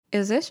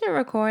Is this your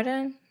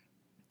recording?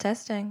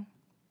 Testing.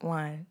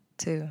 1,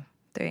 2,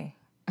 3.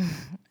 All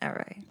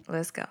right,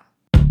 let's go.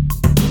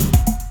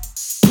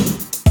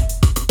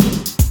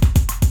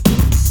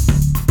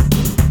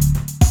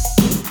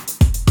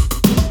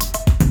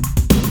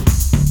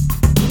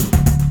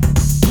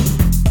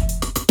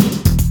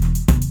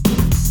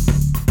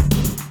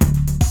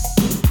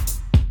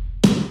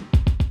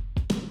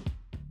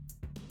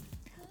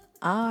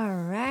 All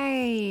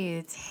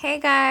right. Hey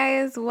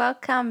guys,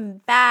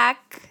 welcome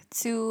back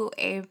to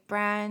a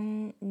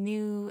brand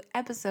new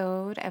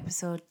episode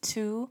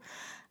 2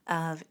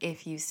 of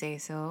If You Say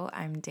So.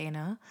 I'm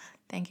Dana.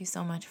 Thank you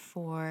so much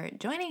for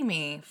joining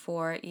me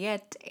for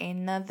yet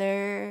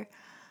another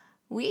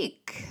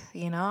week.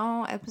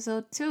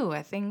 Episode 2.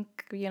 I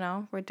think,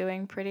 we're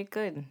doing pretty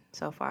good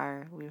so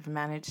far. We've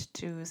managed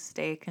to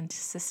stay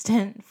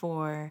consistent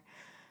for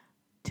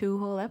 2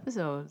 whole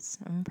episodes.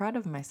 I'm proud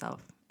of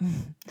myself.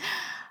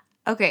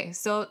 Okay,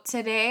 so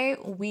today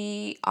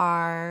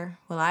I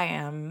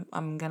am.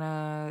 I'm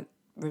gonna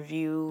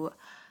review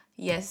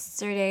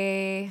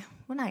yesterday.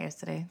 Well, not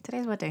yesterday.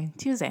 Today's what day?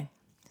 Tuesday.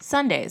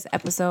 Sunday's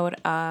episode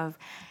of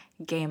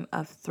Game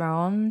of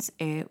Thrones.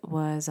 It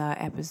was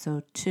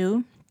episode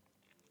 2,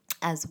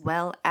 as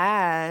well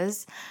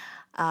as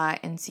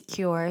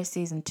Insecure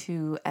season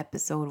 2,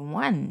 episode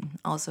 1,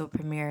 also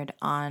premiered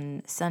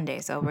on Sunday.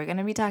 So we're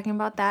gonna be talking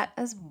about that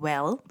as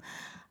well.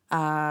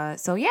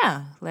 So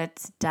yeah,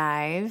 let's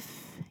dive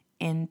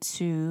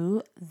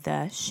into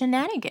the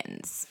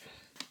shenanigans.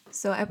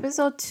 So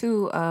episode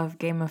 2 of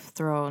Game of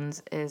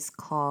Thrones is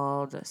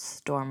called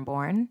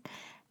Stormborn,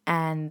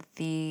 and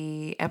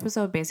the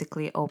episode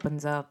basically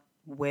opens up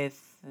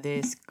with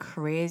this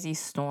crazy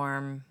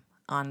storm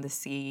on the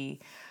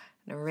sea.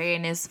 The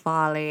rain is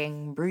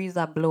falling, breeze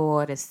are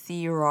blowing, the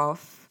sea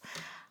rough,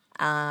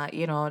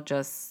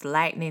 just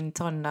lightning,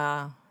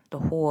 thunder, the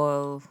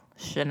whole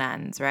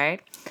shenanigans,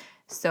 right?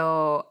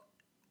 So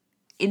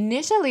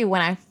initially,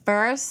 when I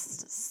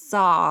first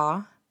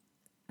saw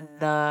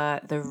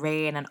the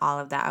rain and all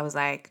of that, I was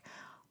like,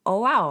 "Oh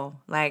wow!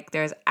 Like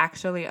there's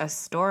actually a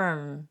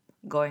storm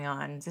going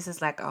on. This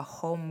is like a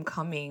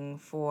homecoming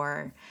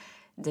for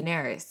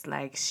Daenerys.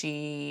 Like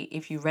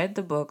if you read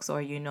the books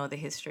or you know the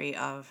history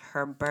of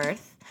her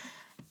birth,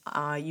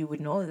 you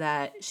would know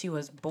that she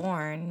was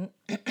born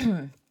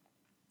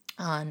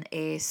on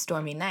a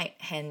stormy night,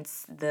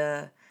 hence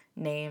the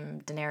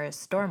name Daenerys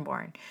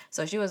Stormborn.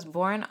 So she was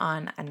born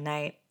on a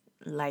night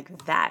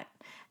like that.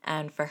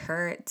 And for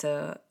her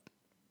to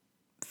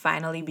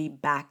finally be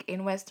back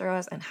in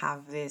Westeros and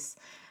have this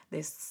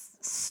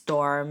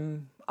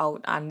storm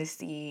out on the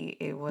sea,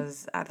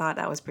 I thought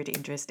that was pretty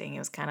interesting. It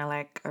was kind of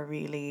like a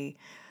really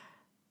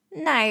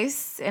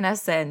nice, in a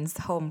sense,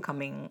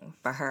 homecoming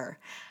for her.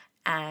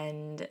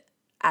 And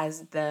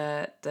as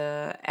the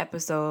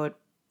episode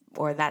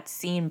or that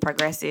scene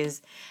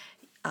progresses,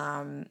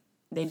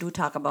 they do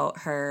talk about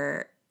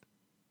her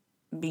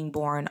being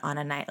born on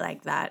a night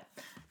like that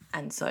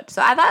and such.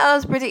 So I thought that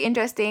was pretty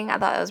interesting. I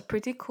thought it was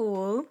pretty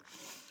cool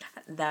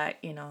that,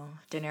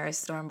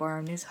 Daenerys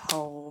Stormborn is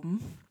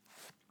home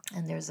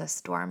and there's a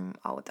storm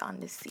out on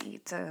the sea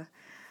to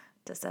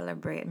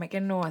celebrate. Make you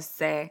know,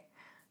 say,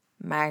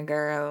 my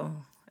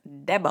girl,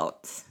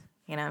 debout.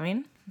 You know what I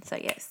mean? So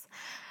yes.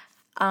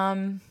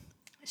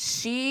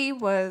 She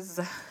was,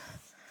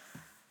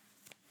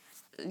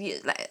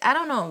 like, I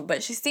don't know,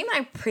 but she seemed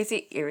like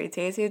pretty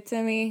irritated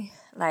to me.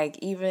 Like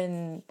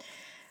even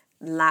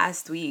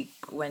last week,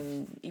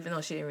 even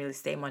though she didn't really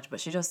say much, but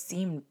she just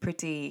seemed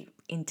pretty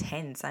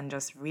intense and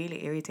just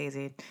really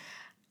irritated.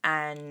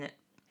 And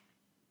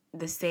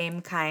the same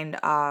kind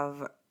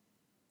of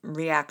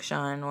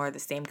reaction or the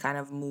same kind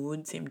of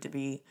mood seemed to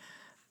be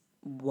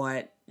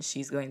what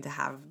she's going to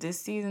have this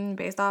season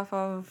based off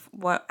of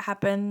what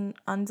happened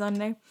on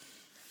Sunday.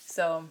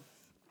 So,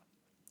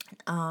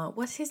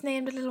 what's his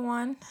name, the little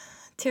one?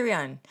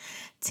 Tyrion.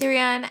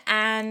 Tyrion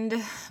and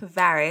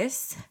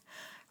Varys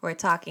were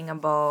talking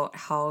about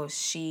how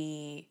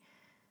she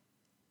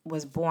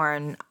was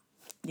born,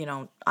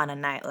 on a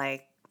night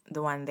like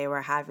the one they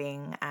were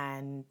having.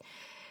 And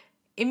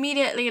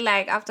immediately,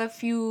 like after a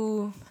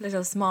few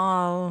little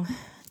small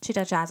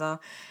chitter chatter,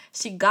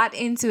 she got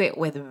into it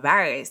with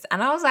Varys.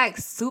 And I was like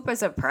super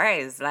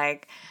surprised.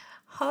 Like,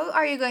 how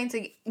are you going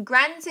to.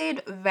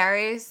 Granted,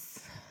 Varys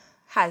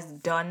has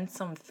done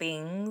some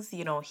things.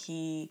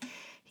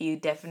 He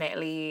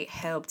definitely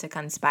helped to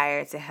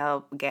conspire to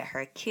help get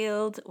her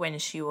killed when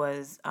she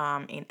was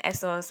in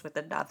Essos with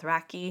the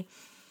Dothraki.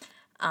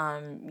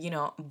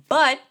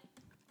 But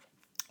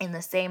in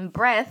the same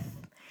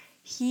breath,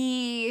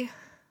 he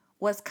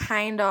was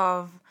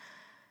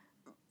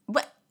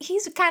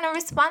he's kind of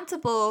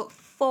responsible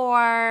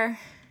for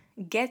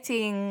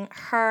getting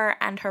her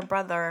and her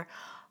brother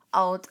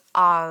out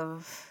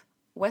of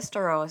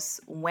Westeros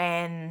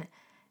when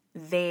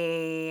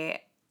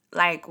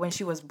when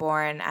she was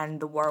born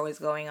and the war was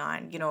going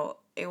on.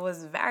 It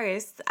was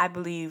Varys, I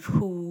believe,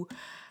 who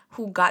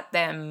got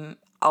them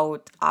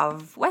out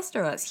of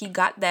Westeros. He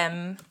got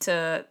them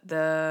to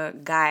the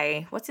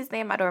guy, what's his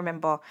name? I don't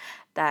remember,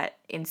 that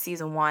in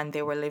season 1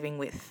 they were living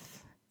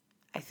with,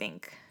 I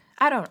think.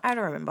 I don't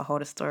remember how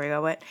the story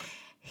goes, but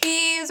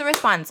he's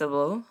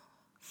responsible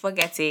for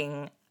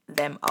getting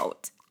them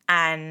out.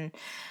 And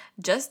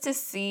just to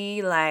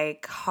see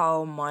like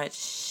how much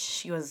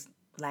she was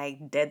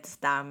like dead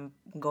stamp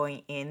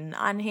going in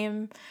on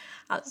him,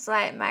 I was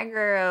like, my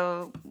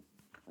girl,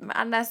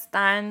 I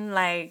understand,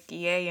 like,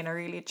 yeah, you don't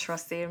really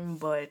trust him,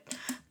 but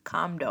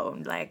calm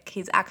down. Like,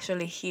 he's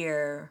actually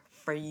here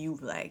for you.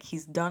 Like,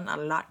 he's done a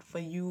lot for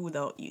you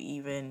without you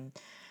even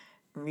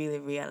really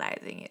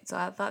realizing it. So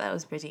I thought that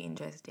was pretty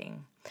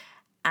interesting.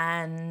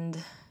 And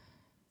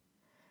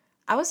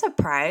I was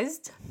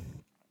surprised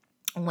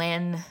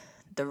when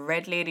the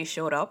red lady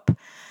showed up.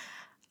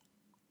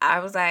 I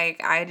was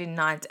like, I did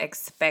not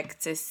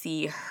expect to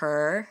see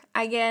her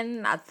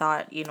again. I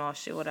thought,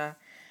 she would have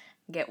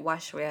get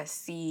washed with a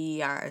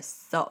sea or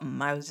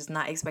something. I was just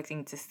not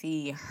expecting to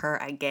see her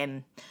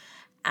again.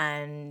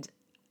 And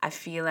I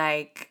feel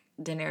like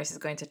Daenerys is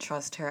going to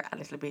trust her a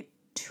little bit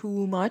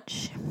too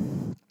much.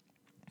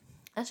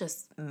 That's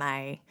just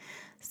my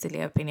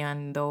silly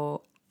opinion,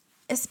 though.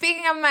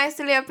 Speaking of my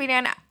silly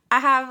opinion, I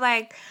have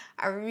like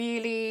a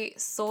really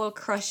soul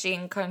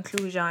crushing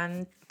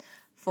conclusion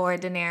for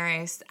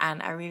Daenerys,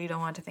 and I really don't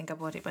want to think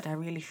about it, but I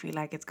really feel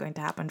like it's going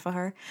to happen for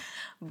her.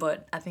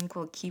 But I think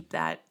we'll keep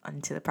that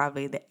until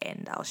probably the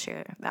end. I'll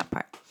share that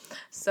part.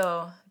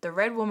 So the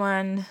Red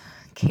Woman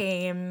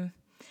came,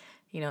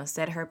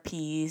 said her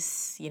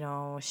piece.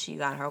 She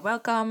got her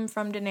welcome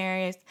from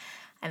Daenerys,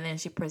 and then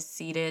she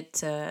proceeded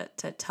to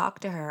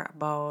talk to her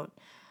about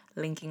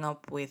linking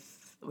up with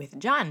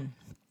Jon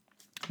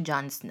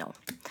Snow,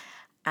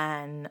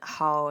 and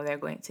how they're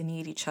going to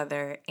need each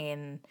other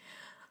in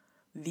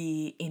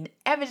the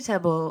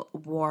inevitable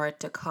war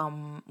to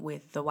come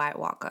with the White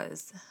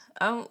Walkers.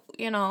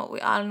 We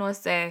all know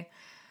say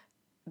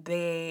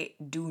they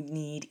do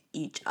need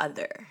each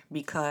other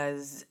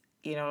because,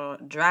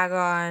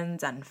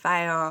 dragons and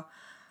fire,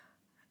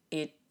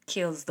 it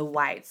kills the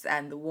whites,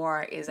 and the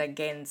war is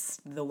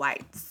against the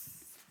whites,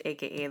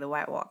 aka the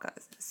White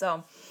Walkers.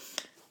 So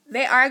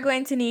they are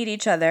going to need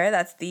each other.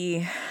 That's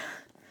the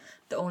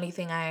only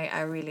thing I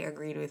really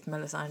agreed with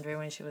Melisandre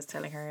when she was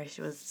telling her.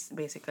 She was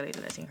basically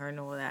letting her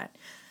know that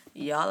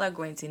y'all are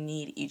going to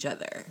need each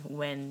other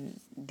when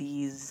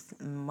these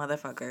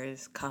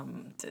motherfuckers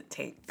come to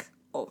take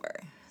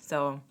over.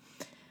 So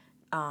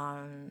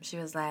she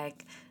was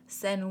like,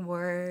 send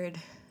word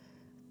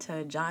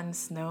to Jon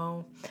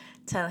Snow,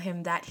 tell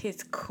him that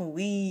his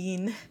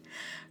queen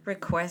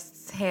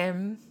requests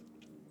him.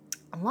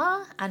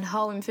 What? And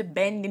how him fi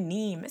bend the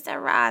knee.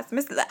 Mr. Ross.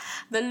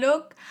 The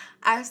look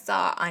I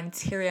saw on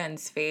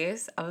Tyrion's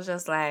face, I was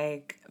just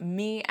like,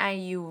 me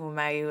and you,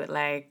 my youth,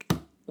 like,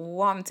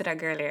 warm to that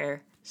girl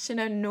here. She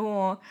don't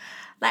know.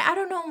 Like, I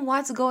don't know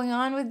what's going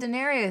on with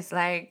Daenerys.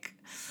 Like,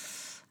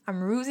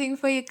 I'm rooting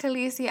for you,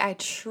 Khaleesi. I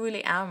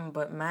truly am.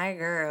 But my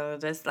girl,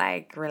 just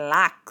like,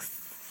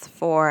 relax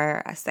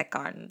for a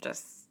second.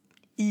 Just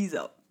ease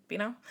up,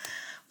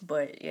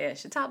 But yeah,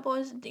 she talked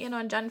about,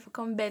 Jon for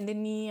come bend the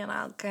knee and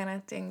all kind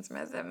of things.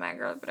 I said, my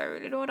girl, but I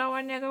really don't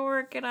want to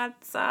work it at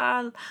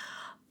all.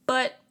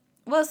 But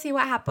we'll see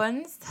what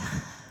happens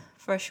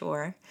for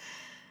sure.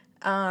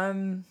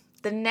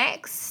 The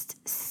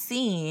next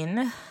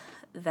scene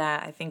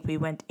that I think we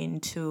went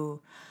into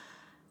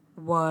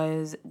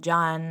was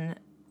Jon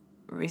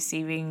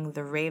receiving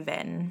the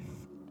Raven.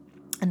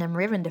 And then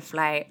Raven to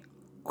fly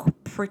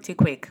pretty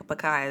quick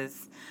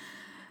because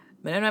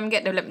but then I'm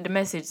get the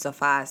message so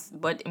fast.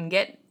 But him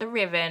get the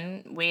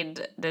Raven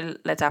with the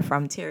letter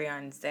from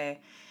Tyrion say,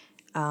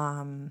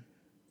 him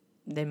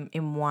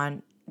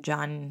want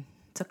Jon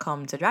to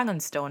come to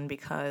Dragonstone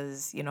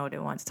because, they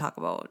want to talk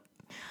about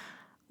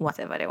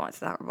whatever they want to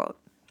talk about.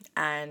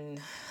 And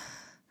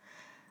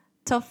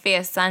tough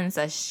face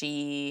Sansa,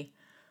 she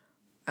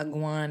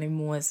agwan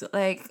most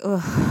like,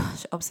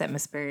 she upset my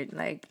spirit.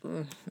 Like,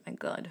 my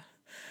God.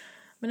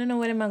 I don't know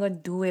what am I gonna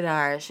do with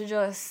her. She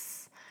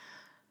just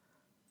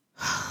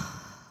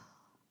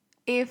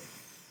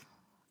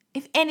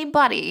if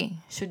anybody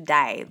should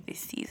die this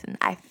season,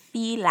 I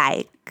feel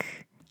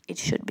like it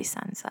should be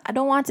Sansa. I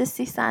don't want to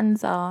see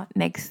Sansa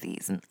next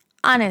season.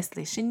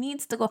 Honestly, she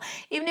needs to go.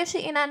 Even if she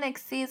in her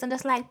next season,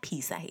 just like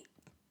peace I hate.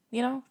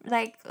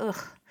 Like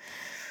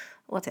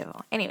whatever.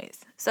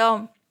 Anyways,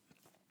 so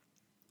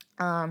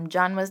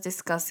Jon was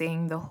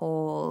discussing the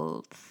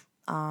whole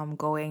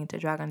going to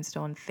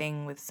Dragonstone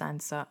thing with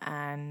Sansa,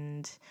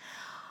 and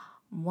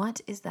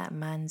what is that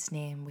man's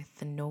name with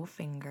the no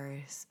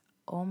fingers?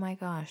 Oh my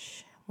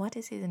gosh. What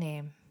is his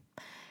name?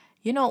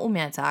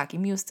 Umi talk. He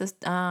used to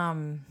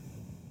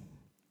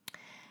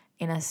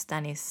in a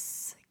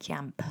Stannis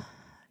camp.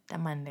 That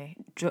Monday.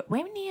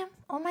 Wait name?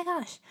 Oh my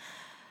gosh.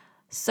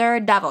 Sir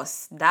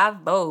Davos.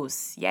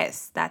 Davos.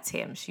 Yes, that's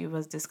him. She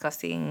was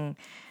discussing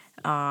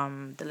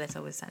the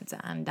letter with Sansa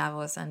and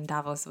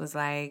Davos was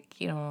like,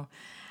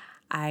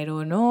 I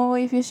don't know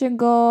if you should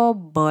go,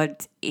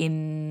 but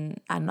in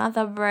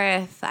another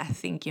breath, I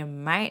think you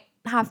might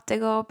have to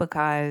go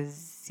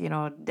because,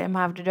 them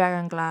have the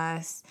dragon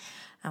glass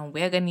and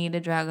we're gonna need the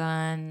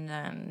dragon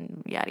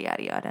and yada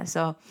yada yada.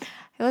 So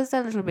it was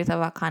a little bit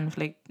of a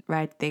conflict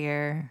right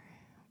there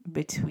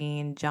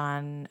between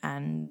John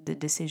and the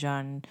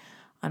decision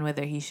on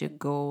whether he should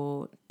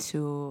go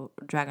to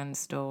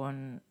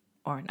Dragonstone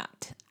or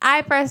not.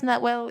 I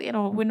personally, well,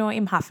 we know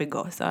him have to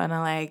go, so I'm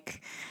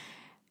like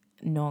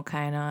no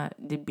kind of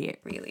debate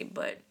really,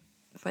 but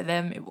for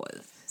them it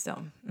was.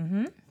 So,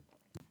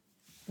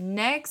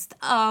 next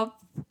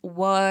up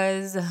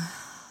was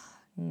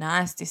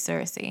nasty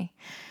Cersei.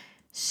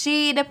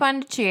 She up on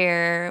the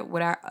chair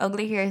with her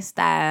ugly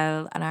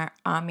hairstyle and her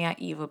army of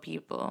evil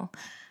people.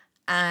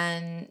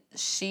 And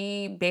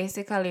she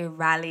basically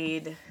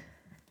rallied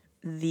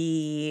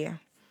the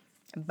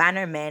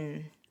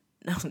bannermen,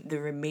 the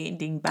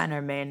remaining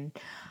bannermen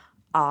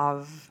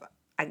of,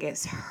 I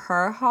guess,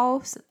 her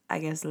house, I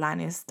guess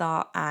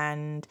Lannister,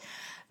 and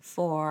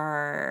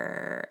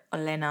for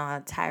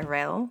Olenna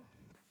Tyrell.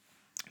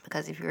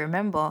 Because if you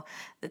remember,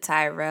 the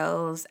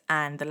Tyrells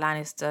and the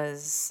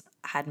Lannisters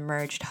had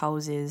merged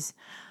houses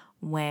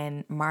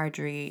when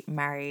Marjorie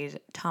married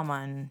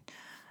Tommen.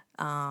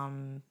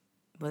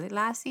 Was it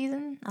last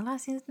season?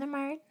 Last season they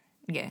married?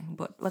 Yeah,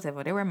 but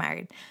whatever, they were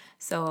married.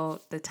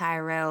 So the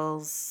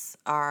Tyrells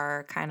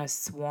are kind of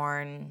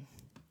sworn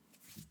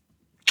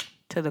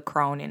to the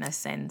crown in a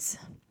sense.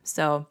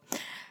 So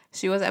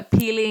she was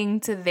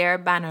appealing to their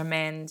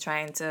bannermen,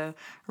 trying to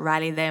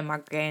rally them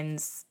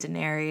against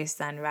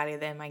Daenerys and rally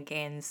them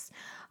against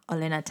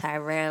Olenna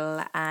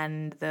Tyrell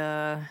and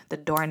the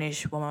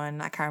Dornish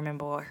woman. I can't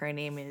remember what her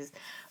name is.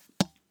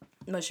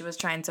 But she was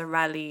trying to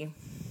rally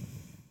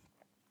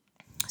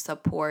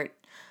support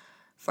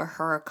for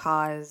her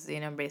cause,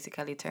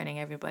 basically trying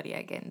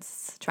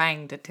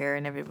to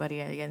turn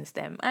everybody against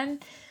them.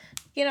 And,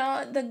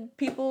 the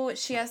people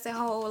she has to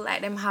hold,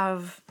 like them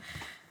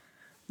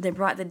they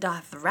brought the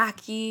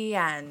Dothraki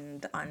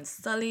and the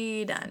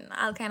Unsullied and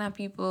all kind of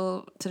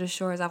people to the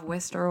shores of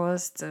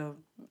Westeros to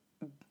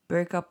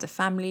break up the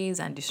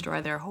families and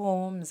destroy their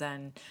homes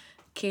and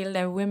kill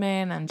their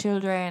women and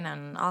children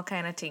and all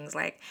kind of things.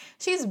 Like,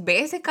 she's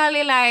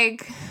basically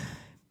like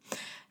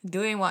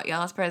doing what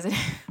y'all's president.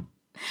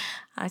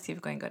 I'll see if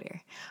we're going to go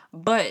there.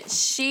 But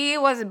she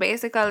was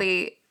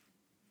basically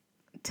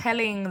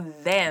telling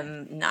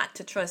them not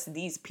to trust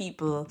these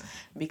people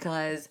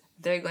because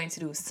they're going to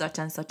do such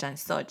and such and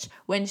such.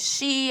 When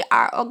she,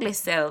 our ugly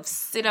self,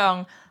 sit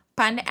on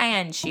the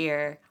iron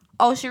chair,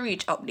 she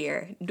reach up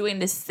there doing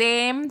the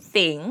same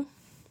thing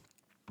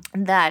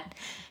that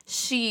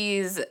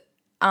she's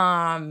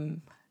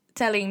telling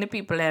the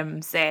people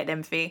say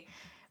them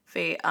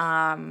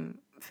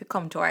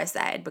come to our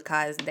side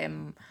because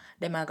them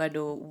are gonna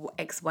do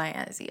X, Y,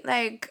 and Z.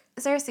 Like,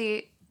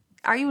 Cersei,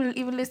 are you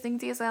even listening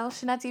to yourself?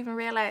 She not even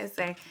realize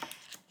like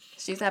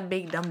she's a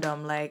big dum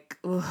dum. Like,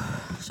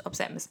 she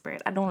upset my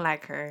spirit. I don't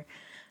like her.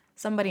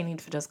 Somebody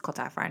needs to just cut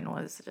off her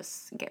nose.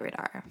 Just get rid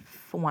of her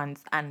for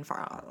once and for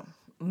all.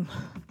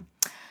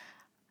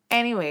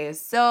 Anyways,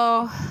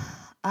 so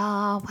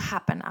what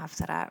happened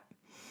after that?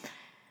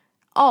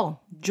 Oh,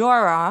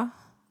 Jorah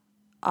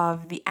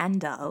of the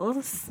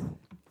Andals.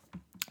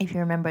 If you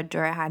remember,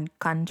 Jorah had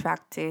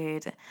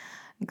contracted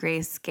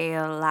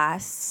grayscale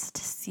last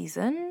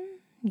season.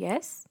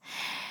 Yes.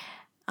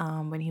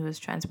 When he was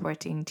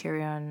transporting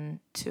Tyrion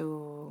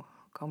to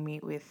go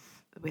meet with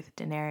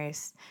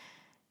Daenerys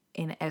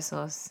in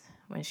Essos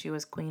when she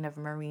was Queen of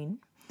Meereen.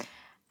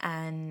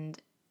 And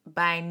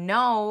by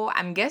now,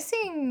 I'm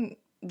guessing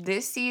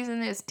this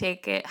season is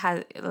taking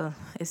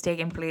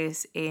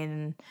place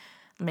in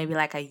maybe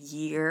like a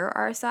year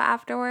or so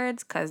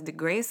afterwards, because the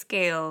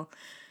grayscale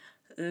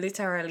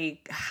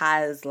literally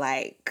has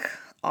like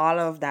all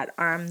of that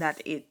arm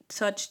that it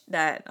touched,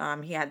 that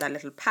he had that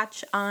little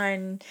patch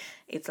on.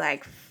 It's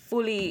like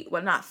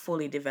not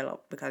fully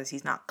developed because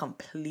he's not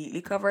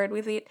completely covered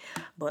with it,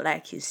 but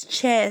like his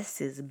chest,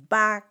 his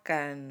back,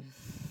 and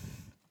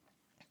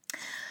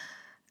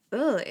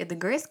the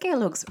grayscale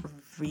looks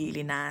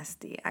really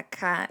nasty. I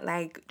can't,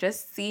 like,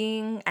 just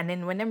seeing, and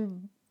then when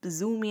them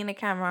zoom in the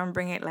camera and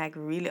bring it like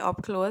really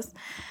up close,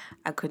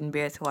 I couldn't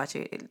bear to watch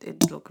it.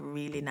 It looked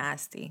really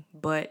nasty.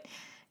 But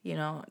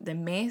the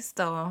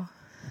Maester,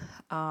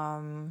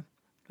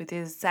 with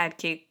his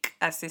sidekick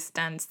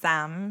assistant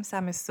Sam.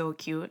 Sam is so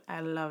cute. I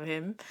love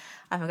him.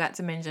 I forgot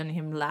to mention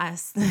him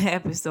last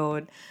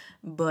episode,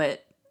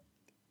 but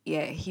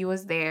yeah, he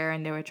was there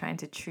and they were trying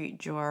to treat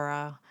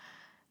Jorah.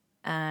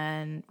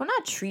 And, well,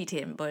 not treat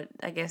him, but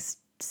I guess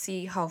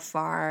see how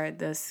far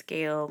the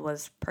scale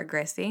was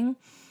progressing.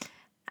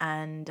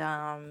 And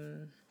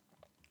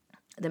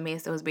the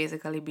Maester was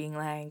basically being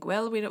like,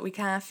 well, we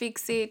can't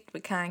fix it, we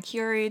can't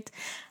cure it.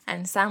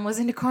 And Sam was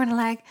in the corner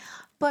like,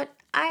 but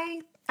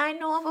I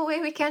know of a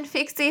way we can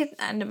fix it.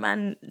 And the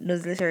man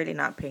was literally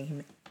not paying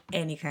him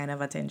any kind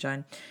of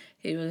attention.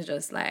 He was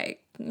just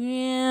like,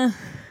 yeah,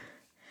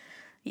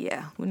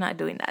 we're not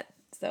doing that.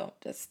 So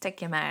just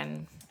take your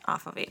man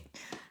off of it.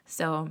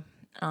 So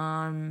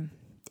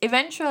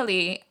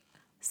Eventually,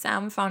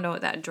 Sam found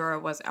out that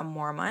Jorah was a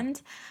Mormon,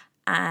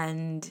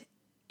 and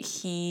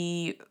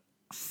he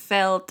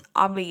felt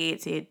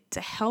obligated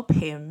to help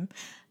him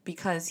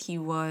because he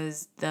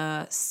was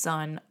the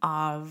son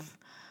of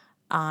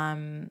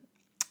Jeor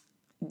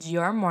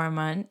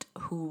Mormont,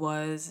 who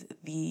was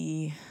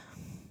the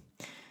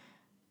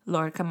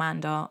Lord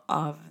Commander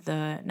of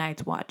the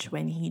Night's Watch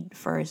when he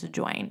first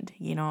joined,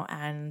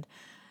 and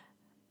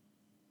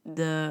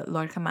the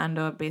Lord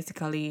Commander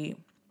basically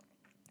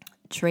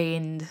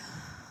trained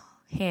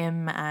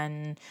him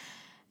and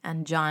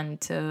John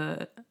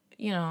to,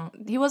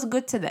 he was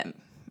good to them.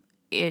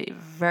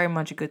 Very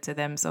much good to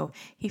them. So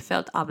he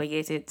felt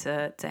obligated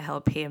to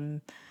help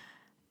him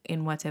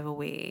in whatever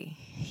way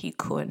he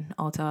could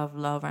out of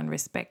love and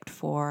respect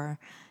for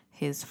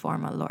his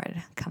former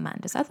Lord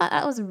Commander. So I thought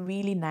that was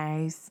really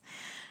nice.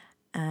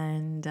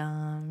 And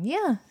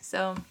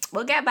so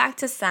we'll get back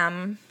to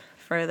Sam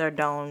further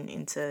down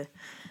into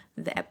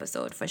the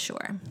episode for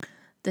sure.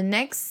 The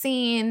next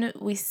scene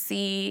we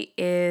see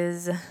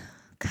is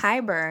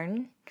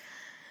Qyburn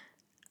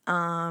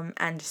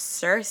and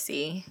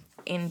Cersei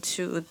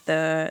into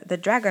the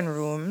dragon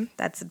room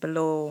that's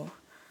below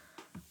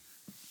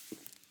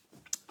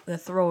the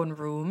throne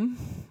room,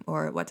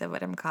 or whatever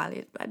them call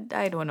it.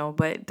 I don't know,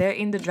 but they're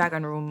in the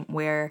dragon room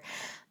where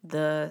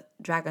the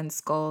dragon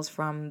skulls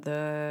from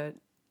the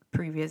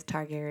previous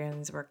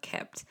Targaryens were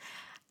kept.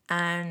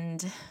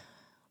 And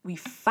we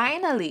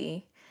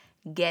finally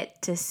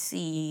get to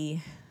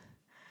see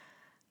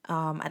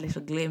a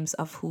little glimpse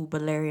of who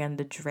Balerion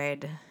the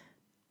Dread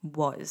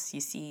was. You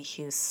see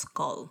his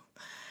skull.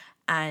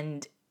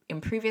 And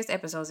in previous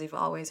episodes, we've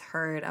always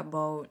heard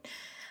about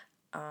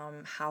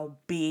how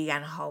big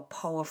and how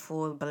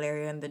powerful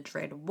Balerion the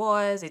Dread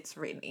was. It's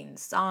written in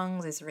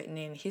songs, it's written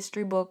in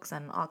history books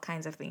and all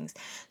kinds of things.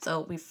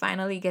 So we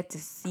finally get to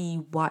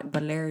see what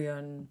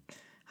Balerion,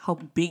 how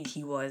big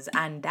he was.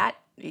 And that,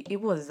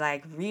 it was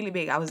like really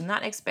big. I was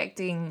not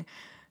expecting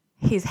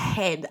his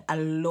head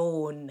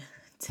alone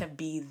to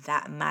be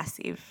that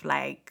massive.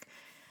 Like,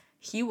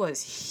 he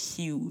was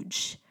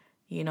huge,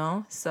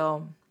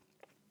 So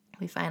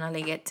we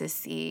finally get to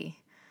see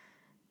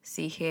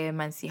him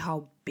and see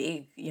how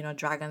big,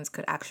 dragons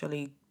could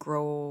actually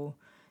grow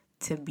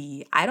to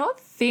be. I don't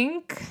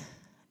think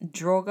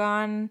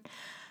Drogon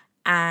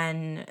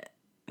and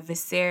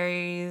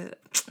Viserys,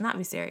 not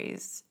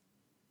Viserys,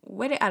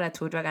 where the other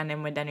two dragon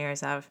them with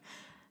Daenerys have?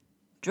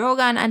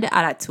 Drogon and the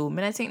other two,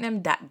 I don't think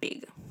them that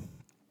big.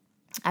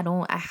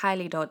 I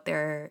highly doubt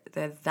they're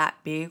that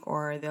big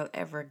or they'll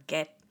ever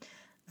get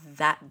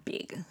that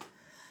big.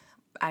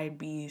 I'd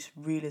be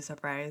really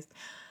surprised.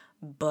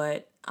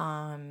 But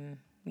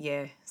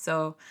yeah.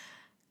 So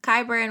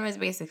Qyburn was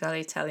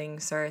basically telling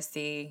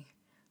Cersei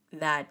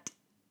that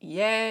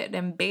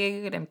them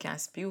big, them can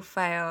spew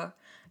fire,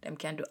 them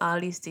can do all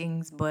these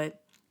things,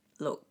 but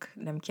look,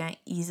 them can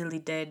easily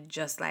dead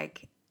just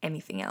like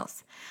anything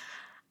else.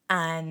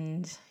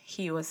 And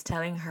he was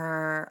telling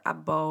her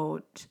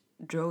about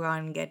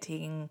Drogon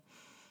getting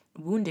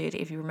wounded.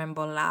 If you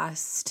remember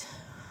last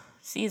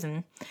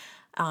season,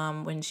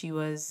 when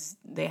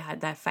they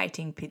had that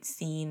fighting pit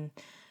scene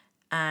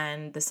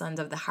and the Sons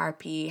of the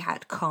Harpy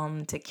had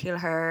come to kill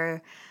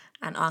her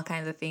and all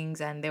kinds of things,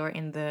 and they were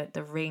in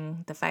the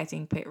ring, the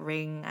fighting pit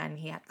ring, and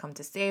he had come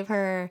to save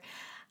her,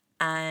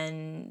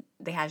 and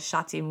they had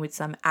shot him with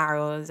some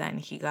arrows and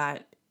he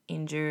got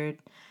injured.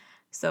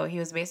 So he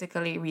was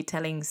basically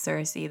retelling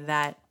Cersei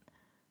that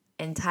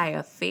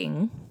entire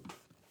thing,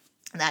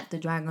 that the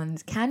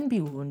dragons can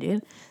be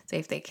wounded. So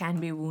if they can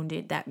be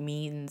wounded, that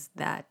means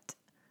that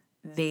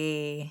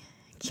they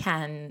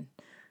can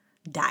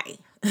die,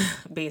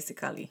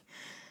 basically.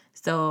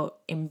 So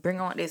in bring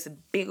out this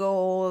big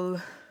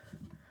old,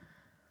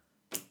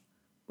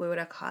 what would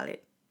I call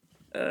it?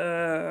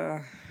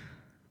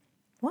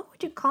 What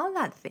would you call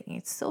that thing?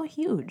 It's so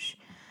huge.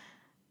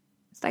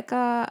 It's like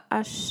I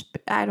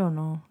don't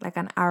know, like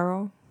an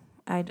arrow.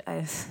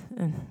 I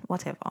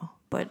whatever.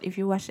 But if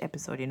you watch the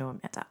episode, you know what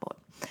I'm talking about.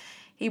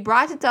 He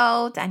brought it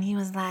out and he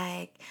was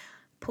like,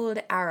 pull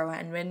the arrow,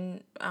 and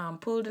when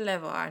pull the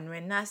lever, and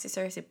when Nasty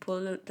Cersei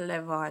pulled the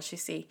lever, she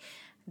see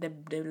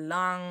the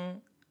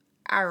long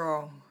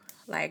arrow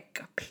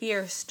like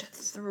pierced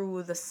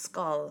through the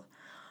skull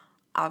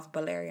of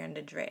Balerion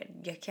the Dread.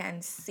 You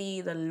can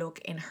see the look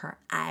in her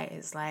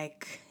eyes,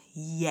 like,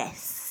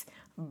 yes,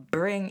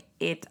 bring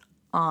it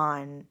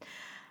on.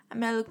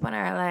 And I look on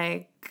her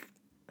like,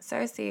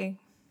 Cersei,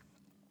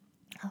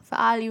 for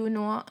all you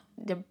know,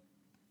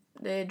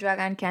 the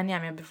dragon can hear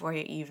me before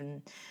you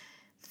even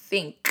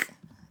think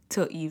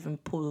to even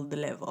pull the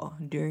lever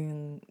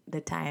during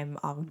the time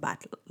of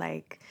battle.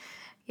 Like,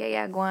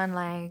 yeah, go on,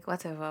 like,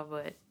 whatever,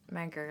 but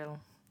my girl,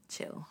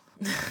 chill.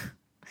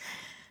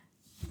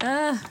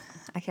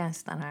 I can't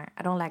stand her.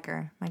 I don't like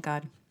her. My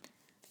God.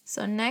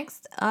 So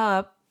next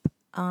up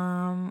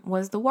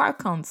was the War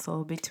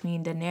Council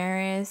between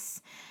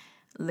Daenerys,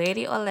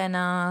 Lady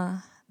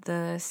Olenna,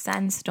 the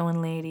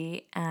Sandstone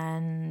Lady,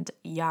 and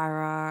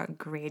Yara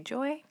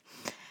Greyjoy.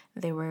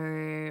 They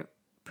were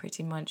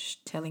pretty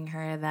much telling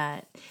her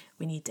that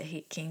we need to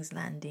hit King's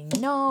Landing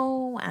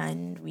no,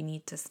 and we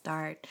need to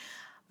start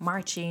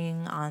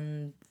marching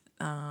on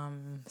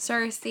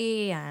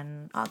Cersei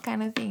and all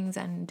kind of things.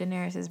 And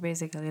Daenerys is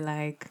basically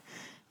like,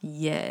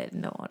 yeah,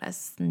 no,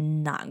 that's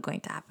not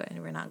going to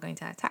happen. We're not going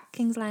to attack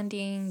King's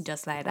Landing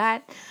just like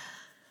that.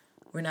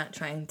 We're not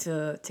trying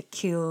to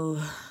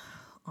kill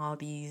all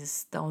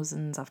these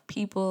thousands of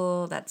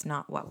people. That's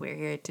not what we're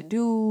here to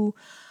do.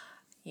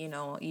 You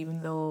know,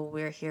 even though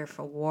we're here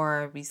for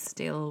war, we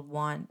still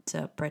want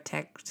to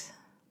protect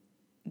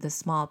the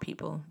small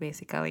people,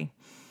 basically.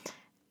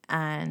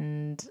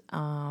 And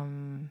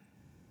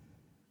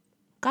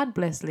God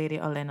bless Lady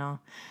Olenna.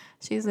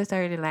 She's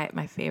literally like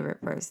my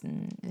favorite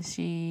person.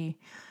 She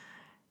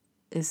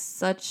is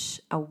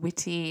such a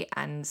witty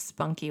and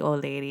spunky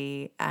old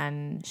lady,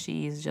 and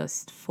she's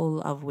just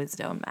full of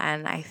wisdom.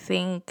 And I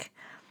think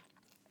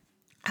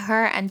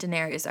her and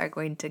Daenerys are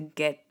going to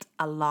get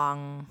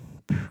along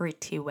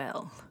pretty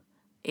well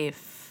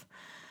if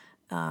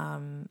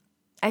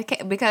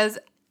because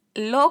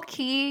low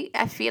key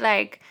I feel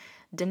like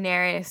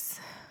Daenerys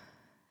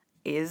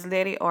is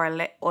Lady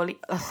Olenna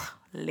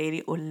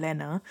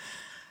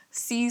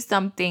sees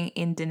something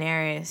in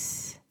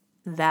Daenerys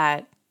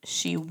that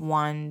she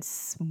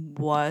once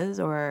was,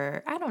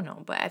 or I don't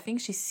know, but I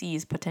think she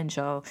sees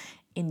potential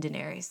in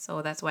Daenerys.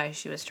 So that's why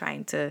she was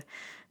trying to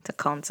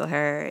counsel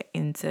her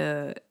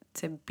into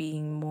to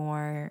being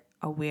more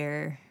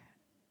aware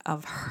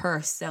of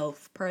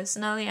herself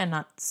personally, and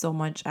not so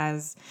much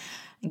as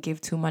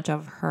give too much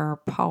of her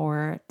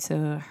power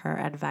to her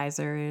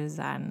advisors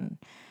and,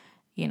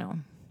 you know,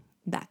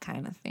 that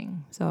kind of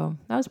thing. So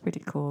that was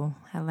pretty cool.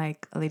 I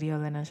like Lady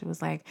Olenna. She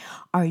was like,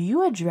 "Are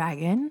you a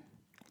dragon?"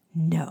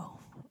 No.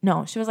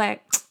 No. She was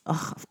like,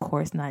 "Ugh, of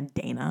course not,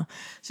 Dana."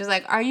 She was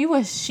like, "Are you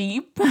a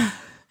sheep?"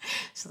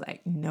 She's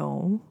like,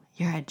 "No,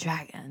 you're a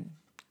dragon.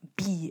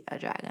 Be a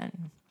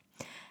dragon."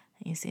 And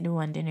you see the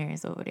one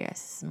Daenerys over there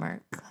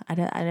smirk. I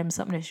them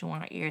something that she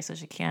want to hear so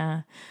she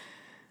can't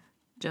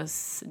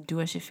just do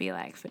what she feel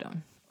like for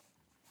them.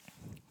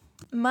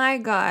 My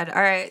God.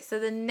 All right. So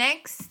the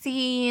next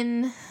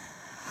scene,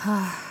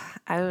 I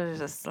was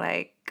just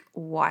like,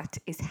 what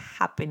is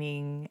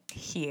happening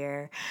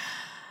here?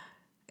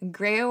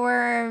 Grey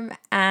Worm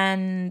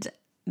and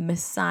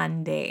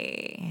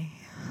Missandei.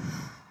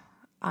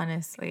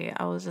 Honestly,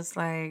 I was just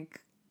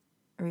like,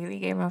 really,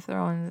 Game of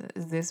Thrones?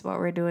 Is this what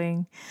we're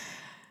doing?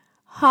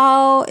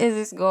 How is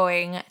this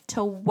going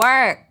to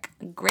work?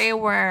 Grey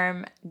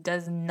Worm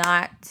does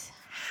not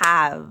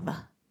have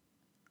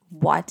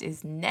what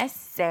is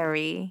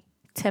necessary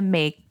to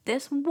make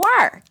this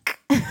work.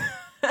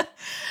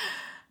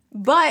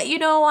 But you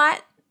know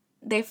what?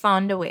 They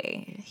found a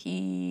way.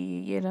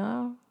 He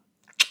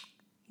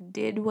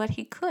did what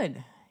he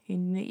could.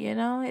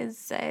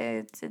 It's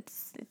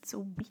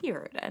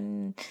weird,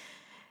 and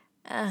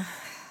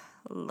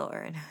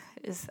Lord,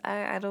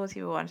 I don't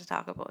even want to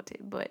talk about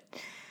it. But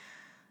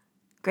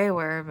Grey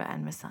Worm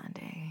and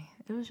Missandei,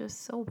 it was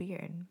just so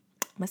weird.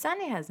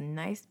 Missandei has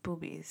nice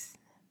boobies,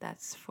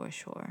 that's for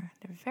sure.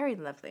 They're very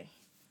lovely,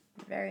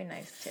 very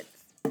nice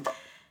tits.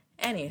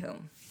 Anywho,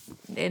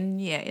 then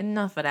yeah,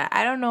 enough of that.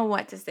 I don't know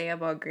what to say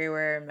about Grey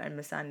Worm and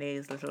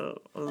Missandei's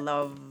little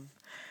love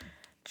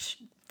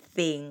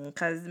thing,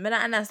 because I don't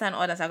understand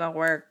how that's gonna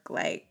work.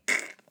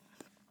 Like,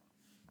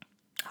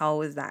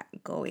 how is that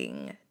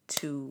going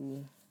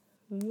to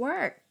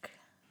work?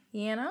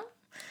 You know?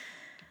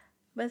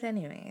 But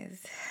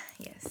anyways,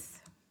 yes.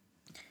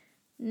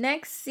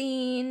 Next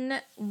scene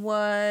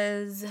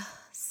was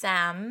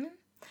Sam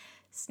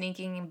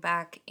sneaking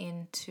back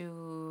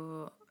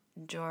into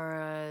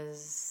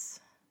Jorah's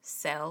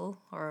cell,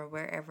 or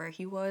wherever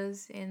he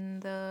was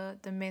in the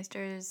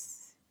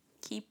Maester's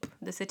keep,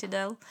 the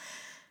citadel,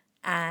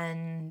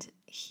 and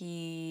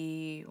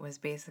he was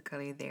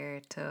basically there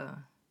to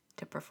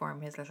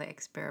perform his little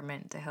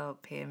experiment to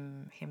help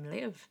him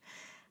live,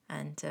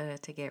 and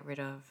to get rid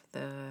of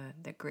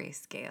the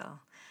grayscale.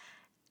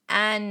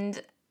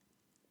 And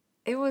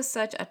it was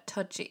such a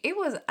it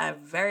was a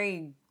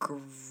very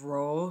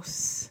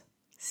gross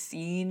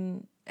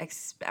scene,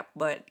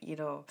 but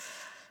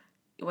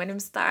when him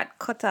start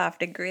cut off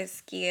the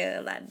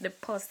grayscale and the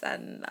pus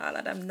and all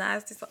of them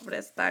nasty stuff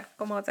that start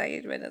come out of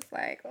it, when it's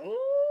like, ooh,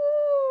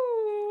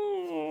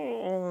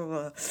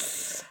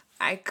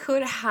 I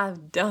could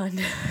have done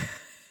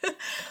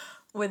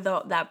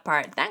without that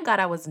part. Thank God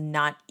I was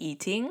not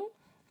eating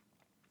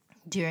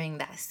during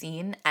that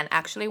scene. And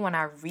actually, when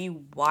I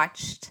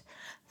rewatched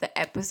the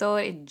episode,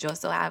 it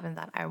just so happened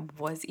that I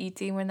was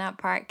eating when that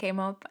part came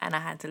up, and I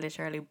had to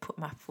literally put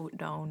my foot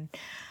down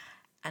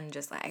and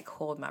just like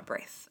hold my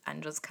breath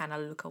and just kind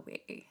of look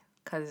away,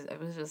 because it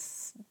was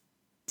just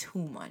too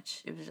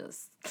much. It was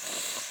just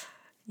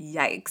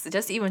yikes.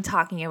 Just even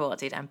talking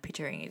about it and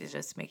picturing it is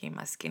just making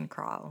my skin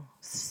crawl.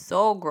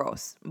 So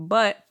gross.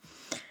 But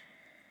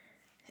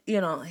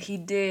he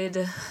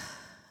did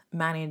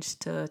manage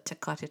to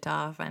cut it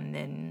off, and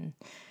then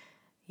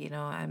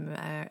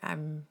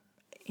I'm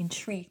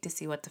intrigued to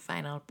see what the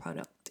final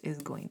product is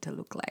going to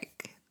look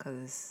like,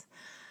 because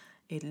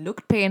It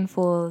looked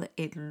painful.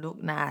 It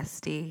looked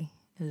nasty.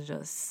 It's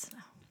just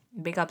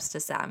big ups to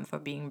Sam for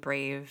being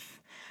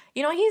brave.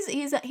 You know,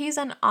 he's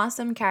an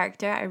awesome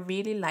character. I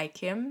really like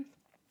him.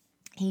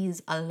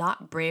 He's a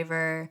lot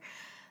braver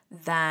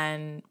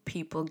than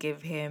people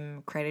give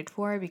him credit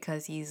for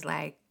because he's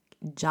like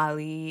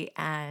jolly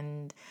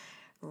and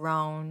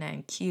round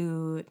and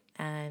cute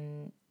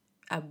and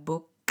a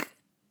book,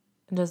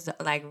 just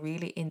like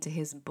really into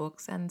his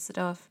books and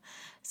stuff.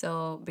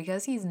 So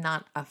because he's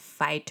not a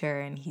fighter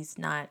and he's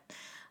not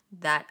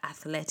that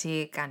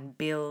athletic and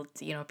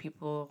built, you know,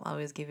 people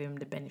always give him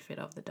the benefit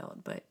of the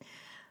doubt. But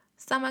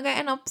some are gonna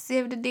end up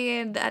save the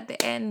day at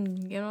the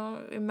end, you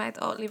know, it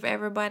might outlive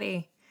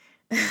everybody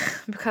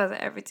because of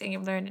everything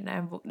you've learned in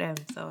that book them.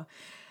 So,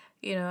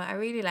 you know, I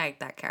really like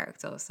that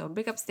character. So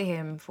big ups to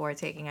him for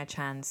taking a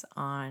chance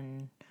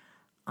on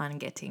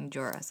getting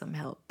Jorah some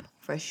help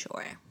for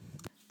sure.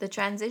 The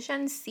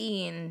transition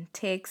scene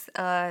takes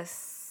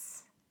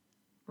us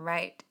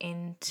right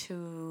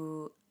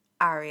into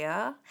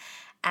Arya,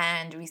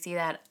 and we see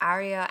that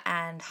Arya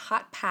and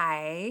Hot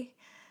Pie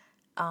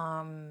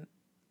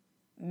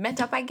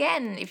met up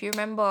again. If you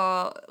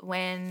remember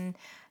when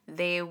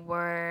they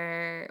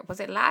were, was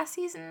it last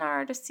season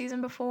or the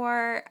season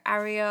before?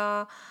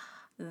 Arya,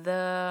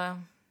 the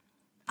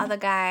other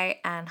guy,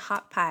 and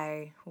Hot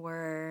Pie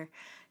were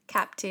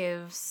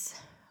captives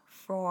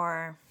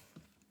for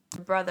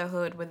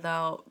Brotherhood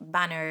without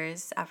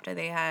banners after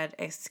they had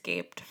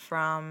escaped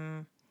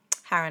from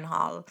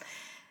Harrenhal.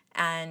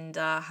 And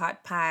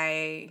Hot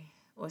Pie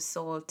was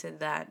sold to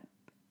that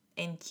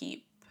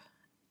innkeep,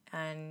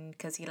 and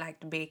because he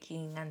liked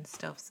baking and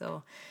stuff,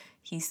 so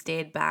he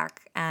stayed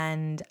back.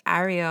 And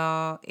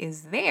Arya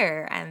is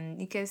there, and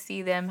you can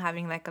see them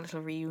having like a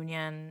little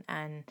reunion,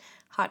 and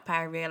Hot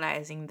Pie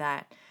realizing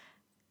that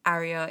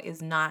Arya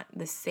is not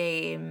the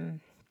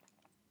same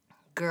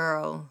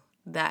girl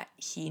that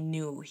he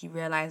knew. He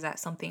realized that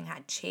something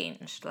had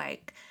changed.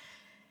 Like,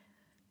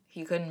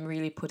 he couldn't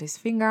really put his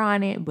finger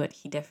on it, but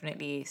he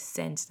definitely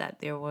sensed that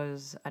there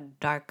was a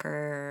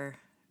darker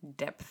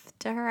depth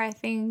to her, I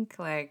think.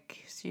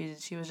 Like,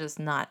 she was just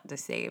not the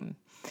same.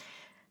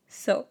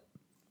 So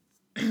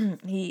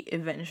he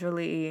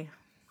eventually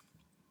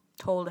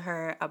told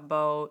her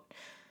about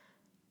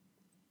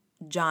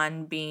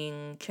Jon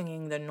being king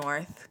in the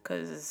north,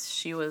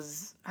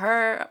 because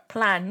her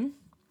plan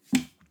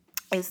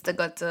is to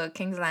go to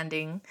King's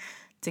Landing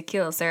to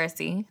kill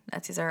Cersei.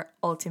 That is her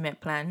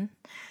ultimate plan.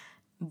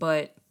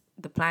 But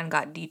the plan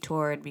got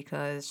detoured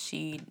because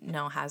she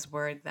now has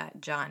word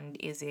that Jon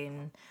is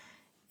in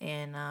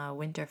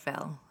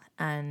Winterfell,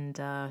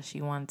 and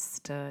she wants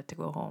to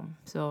go home.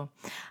 So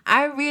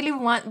I really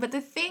want, but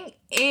the thing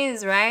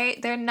is, right,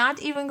 they're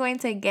not even going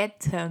to get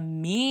to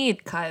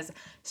meet because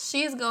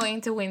she's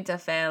going to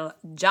Winterfell,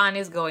 Jon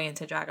is going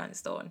to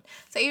Dragonstone.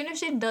 So even if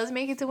she does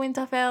make it to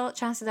Winterfell,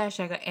 chances are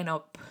she's gonna end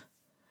up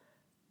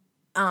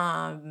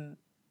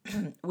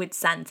with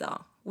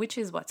Sansa, which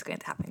is what's going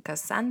to happen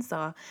because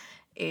Sansa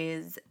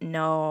is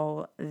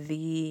now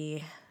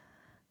the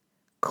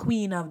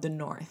queen of the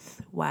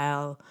north,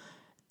 while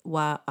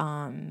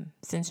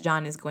since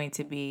Jon is going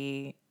to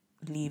be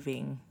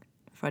leaving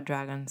for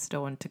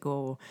Dragonstone to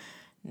go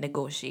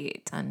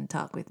negotiate and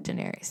talk with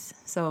Daenerys.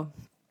 So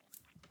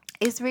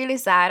it's really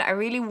sad. I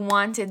really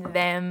wanted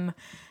them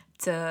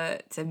to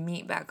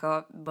meet back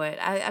up, but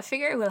I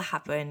figure it will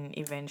happen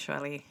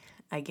eventually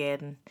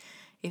again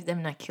if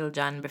them not kill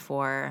Jon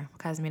before,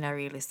 because me not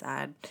really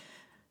sad.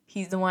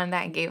 He's the one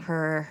that gave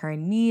her her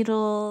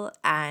needle,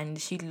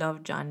 and she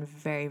loved Jon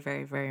very,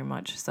 very, very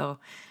much. So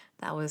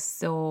that was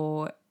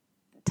so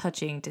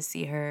touching to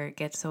see her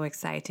get so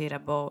excited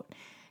about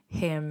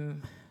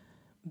him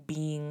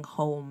being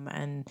home,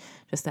 and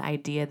just the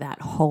idea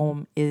that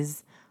home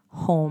is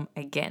home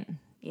again,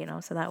 you know.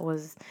 So that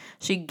was,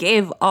 she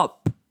gave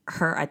up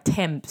her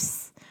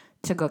attempts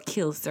to go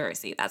kill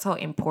Cersei. That's how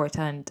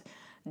important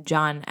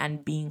Jon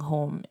and being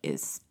home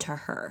is to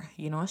her.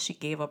 You know, she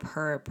gave up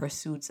her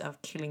pursuits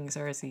of killing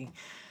Cersei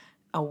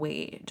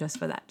away just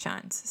for that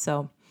chance.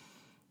 So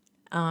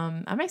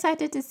I'm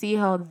excited to see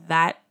how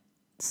that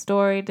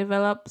story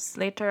develops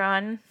later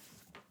on.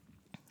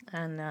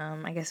 And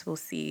I guess we'll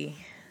see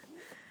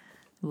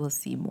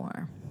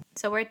more.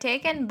 So we're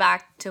taken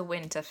back to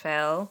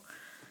Winterfell,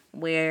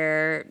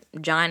 where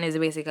Jon is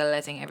basically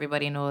letting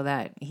everybody know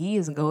that he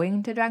is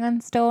going to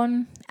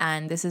Dragonstone,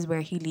 and this is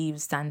where he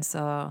leaves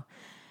Sansa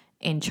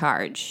in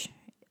charge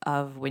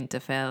of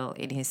Winterfell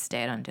in his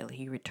stead until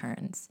he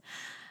returns.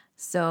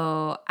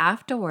 So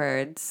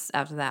afterwards,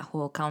 after that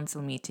whole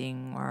council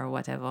meeting or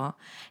whatever,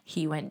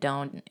 he went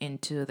down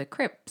into the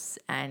crypts,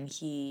 and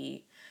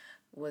he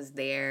was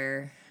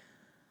there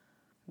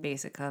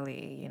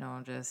basically, you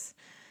know, just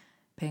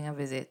paying a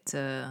visit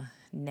to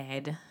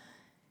Ned,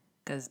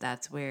 because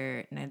that's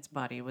where Ned's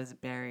body was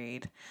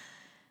buried.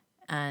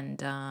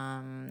 And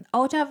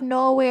out of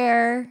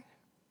nowhere,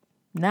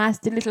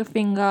 nasty little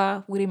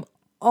finger with him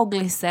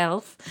ugly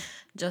self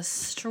just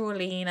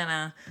strolling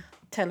and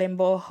telling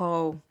about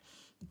how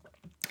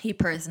he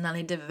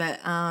personally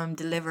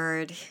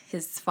delivered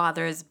his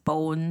father's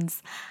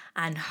bones,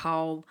 and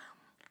how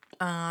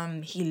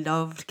he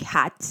loved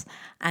cats,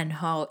 and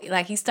how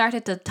like he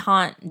started to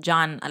taunt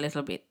John a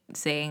little bit,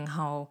 saying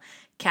how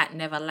Cat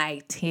never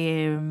liked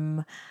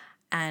him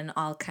and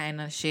all kind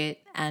of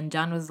shit. And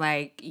John was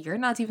like, "You're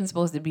not even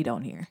supposed to be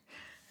down here."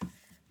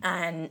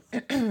 And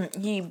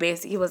he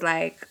was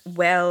like,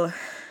 "Well,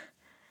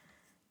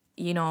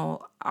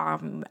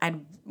 I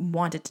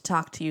wanted to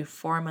talk to you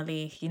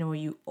formally.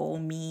 You owe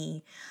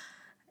me,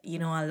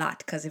 a lot,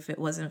 because if it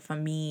wasn't for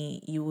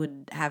me, you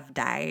would have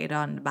died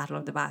on the Battle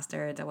of the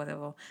Bastards or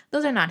whatever."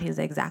 Those are not his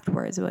exact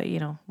words, but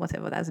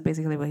whatever. That's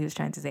basically what he was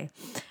trying to say.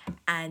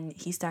 And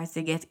he starts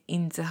to get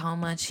into how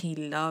much he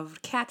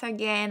loved Kat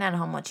again and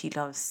how much he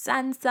loves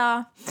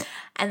Sansa.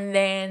 And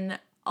then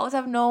out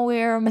of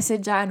nowhere, Mr.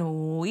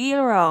 John wheel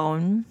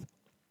around,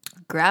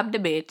 grab the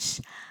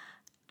bitch,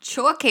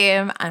 choke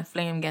him, and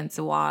fling him against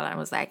the wall, and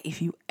was like,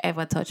 "If you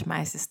ever touch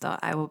my sister,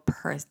 I will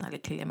personally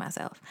kill you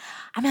myself."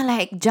 I mean,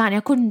 like, John,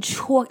 you couldn't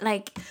choke,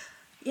 like,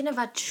 you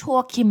never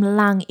choke him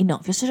long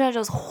enough. You should have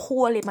just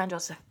hold him and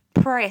just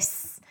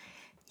press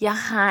your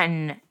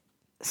hand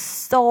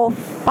so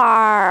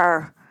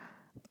far.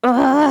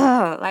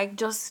 Ugh, like,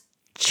 just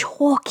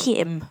choke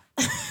him.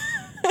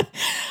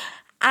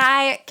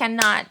 I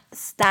cannot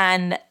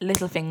stand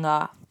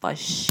Littlefinger for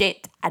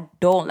shit. I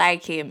don't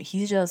like him.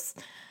 He's just...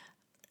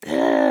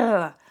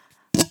 Ugh.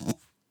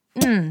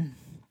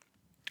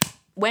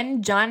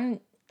 When John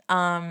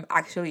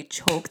actually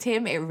choked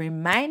him, it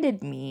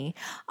reminded me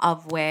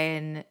of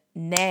when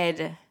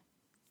Ned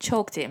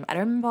choked him. I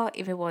don't remember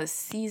if it was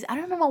season. I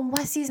don't remember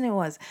what season it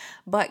was,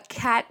 but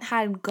Kat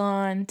had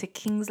gone to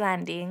King's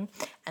Landing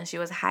and she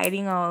was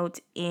hiding out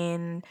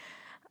in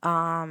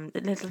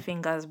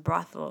Littlefinger's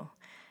brothel,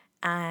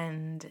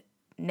 and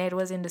Ned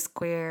was in the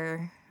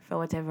square for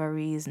whatever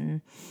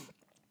reason,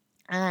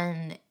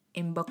 and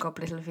him buck up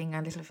Littlefinger,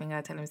 and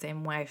Littlefinger tell him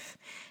same wife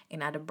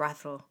in at the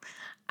brothel,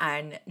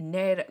 and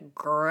Ned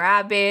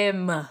grab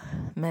him,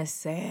 me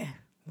say,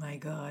 my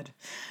God,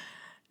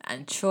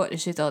 and choke the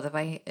shit out of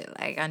him,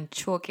 like, and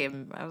choke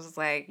him. I was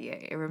like, yeah,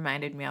 it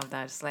reminded me of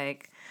that. It's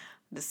like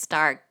the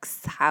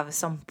Starks have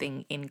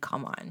something in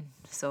common.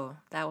 So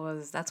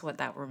that's what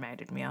that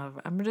reminded me of.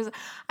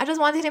 I just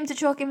wanted him to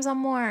choke him some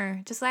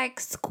more. Just like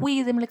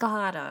squeeze him like a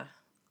harder.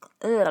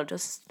 Ugh,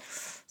 just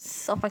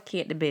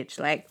suffocate the bitch.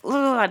 Like,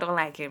 ugh, I don't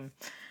like him.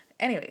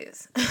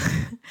 Anyways.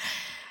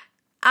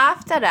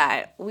 After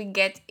that, we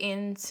get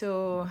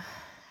into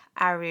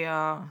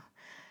Arya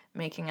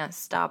making a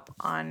stop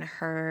on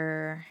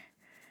her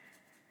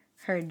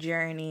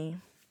journey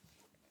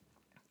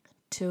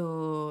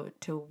to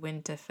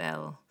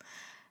Winterfell,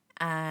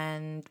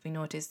 and we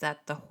noticed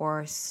that the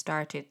horse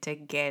started to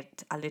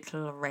get a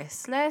little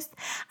restless.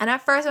 And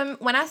at first,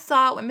 when I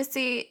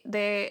see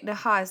the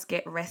horse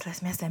get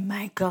restless, I said,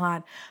 "My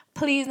God,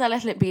 please not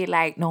let it be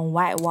like no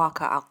White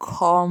Walker. I'll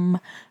come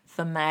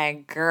for my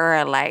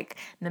girl. Like,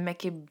 no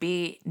make it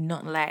be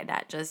nothing like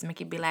that. Just make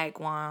it be like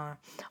one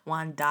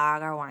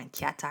dog or one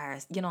cat or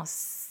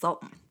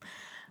something."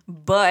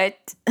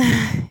 But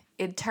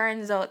it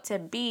turns out to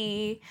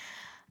be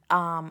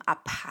a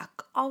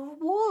pack of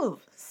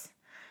wolves.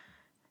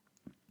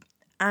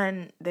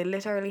 And they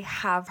literally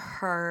have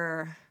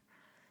her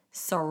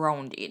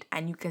surrounded,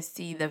 and you can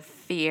see the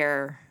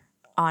fear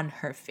on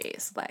her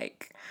face.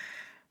 Like,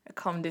 I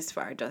come this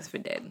far just for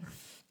dead.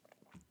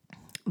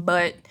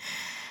 But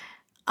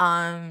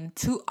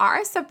to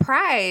our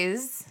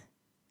surprise,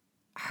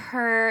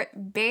 her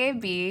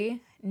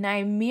baby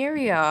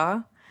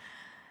Nymeria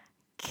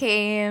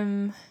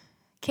came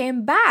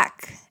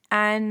back,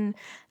 and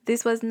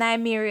this was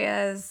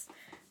Nymeria's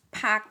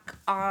pack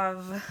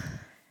of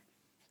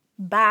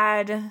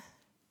bad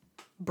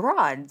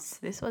broads.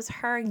 This was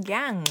her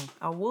gang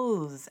of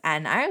wolves,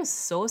 and I was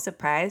so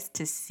surprised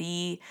to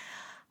see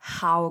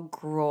how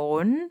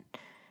grown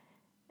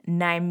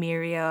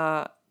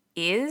Nymeria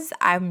is.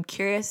 I'm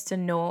curious to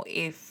know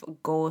if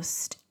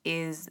Ghost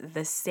is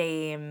the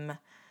same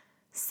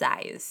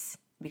size,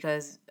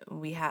 because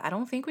I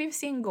don't think we've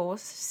seen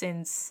Ghost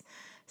since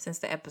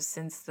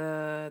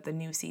the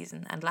new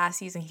season. And last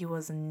season he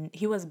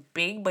was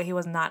big, but he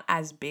was not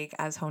as big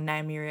as how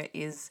Nymeria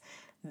is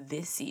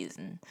this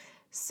season.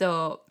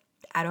 So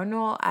I don't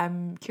know.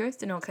 I'm curious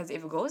to know, because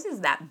if Ghost is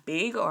that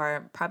big,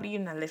 or probably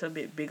even a little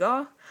bit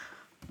bigger,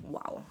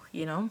 wow,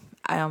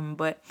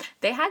 But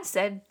they had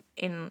said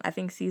in, I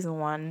think, season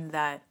 1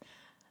 that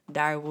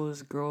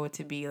direwolves grow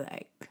to be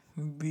like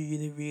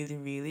really, really,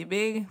 really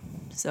big.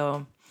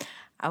 So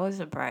I was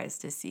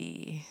surprised to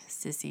see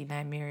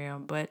Nymeria,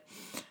 but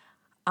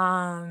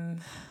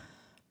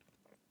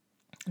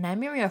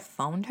Nymeria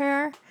found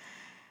her,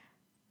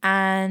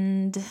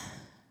 and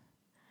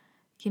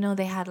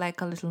they had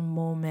like a little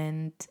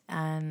moment,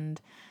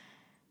 and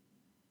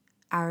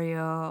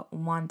Arya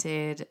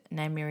wanted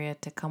Nymeria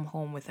to come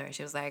home with her.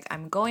 She was like,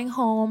 "I'm going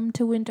home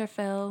to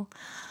Winterfell.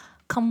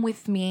 Come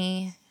with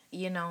me,"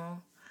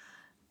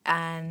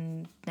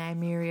 And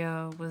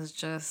Nymeria was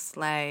just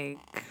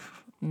like,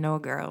 "No,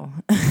 girl."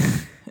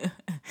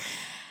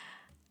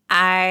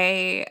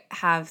 I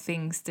have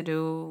things to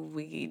do.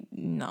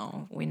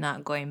 We're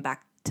not going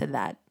back to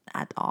that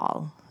at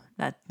all.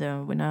 That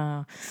we're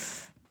not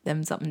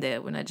them something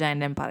there. We're not joining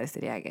them policy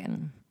there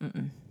again.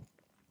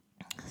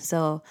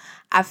 So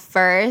at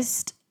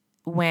first,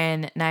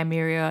 when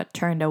Nymeria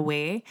turned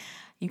away,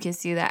 you can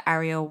see that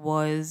Arya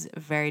was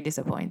very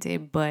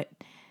disappointed, but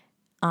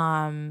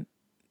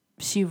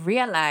she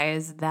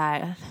realized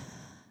that,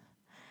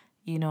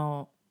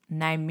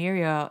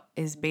 Nymeria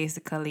is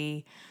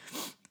basically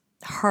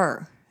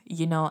her,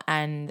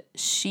 and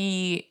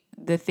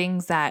the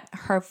things that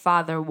her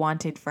father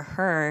wanted for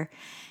her,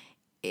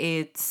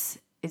 it's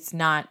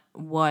not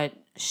what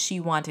she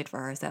wanted for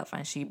herself.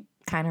 And she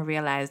kind of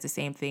realized the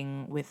same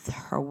thing with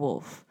her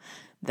wolf,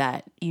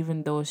 that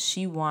even though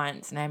she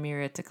wants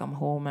Nymeria to come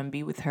home and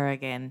be with her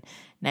again,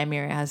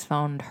 Nymeria has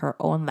found her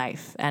own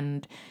life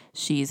and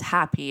she's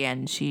happy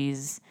and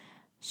she's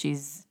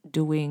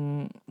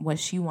doing what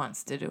she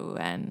wants to do.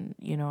 And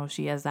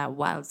she has that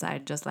wild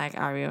side just like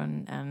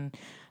Arion, and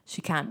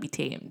she can't be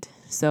tamed.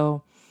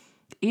 So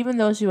even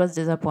though she was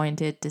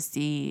disappointed to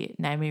see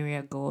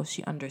Nymeria go,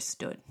 she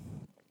understood.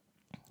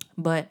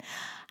 But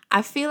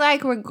I feel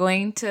like we're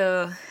going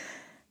to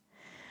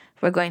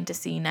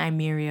see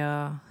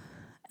Nymeria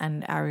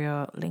and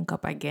Arya link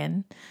up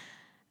again.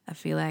 I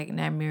feel like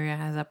Nymeria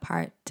has a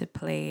part to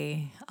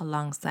play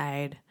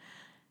alongside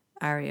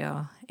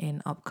Arya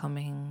in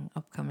upcoming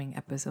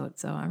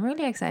episodes. So I'm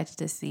really excited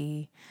to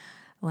see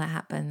what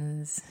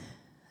happens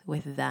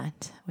with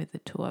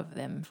the two of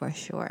them for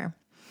sure.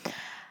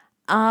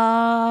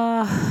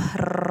 What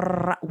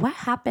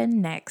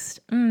happened next?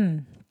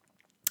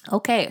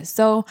 Okay,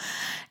 so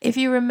if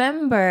you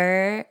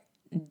remember,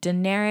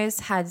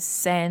 Daenerys had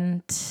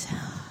sent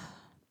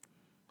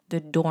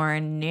the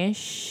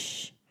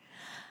Dornish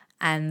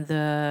and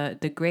the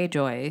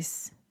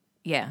Greyjoys.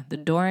 Yeah, the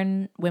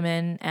Dorne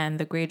women and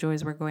the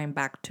Greyjoys were going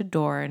back to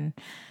Dorne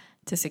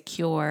to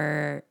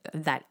secure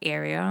that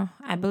area,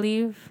 I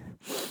believe,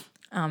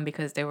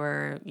 because they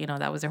were,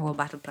 that was their whole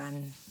battle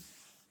plan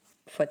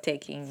for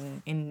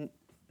taking in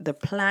the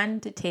plan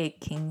to take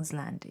King's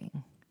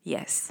Landing.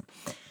 Yes.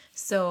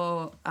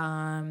 So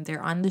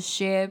they're on the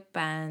ship,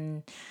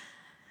 and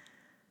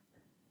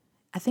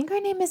I think her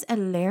name is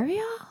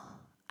Elaria,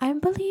 I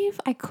believe.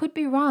 I could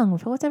be wrong.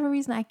 For whatever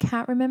reason, I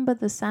can't remember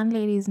the Sand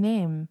Lady's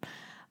name.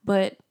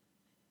 But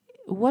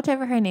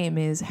whatever her name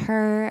is,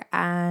 her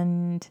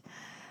and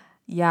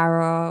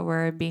Yara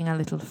were being a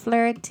little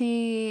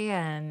flirty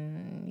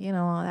and,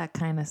 that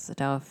kind of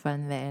stuff.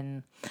 And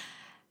then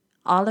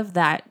all of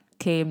that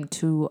came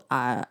to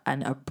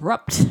an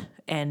abrupt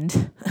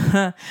end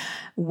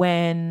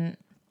when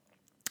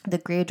the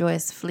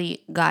Greyjoy's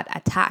fleet got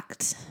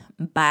attacked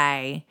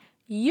by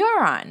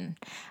Euron.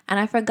 And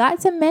I forgot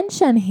to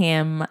mention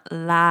him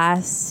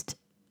last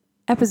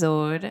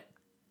episode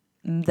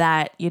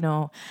that,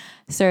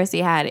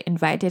 Cersei had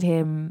invited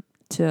him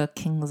to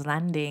King's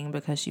Landing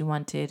because she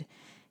wanted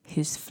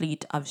his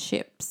fleet of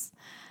ships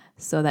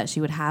so that she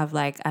would have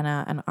like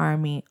an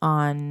army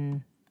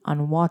on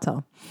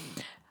water.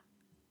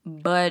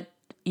 But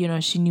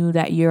she knew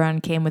that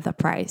Euron came with a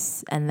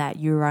price and that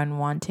Euron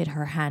wanted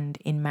her hand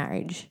in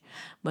marriage.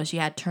 But she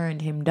had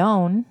turned him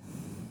down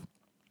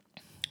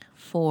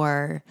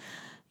for,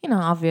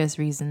 obvious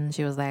reasons.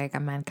 She was like, a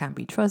man can't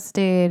be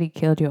trusted. He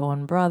killed your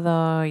own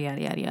brother,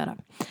 yada, yada, yada.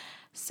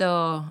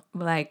 So,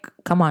 like,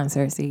 come on,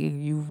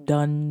 Cersei. You've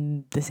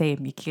done the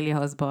same. You kill your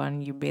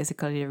husband. You're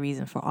basically the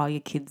reason for all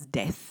your kids'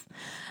 death.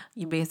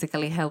 You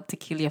basically helped to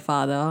kill your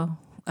father.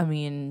 I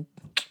mean,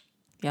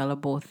 y'all are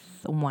both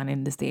one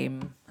in the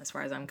same as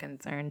far as I'm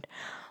concerned.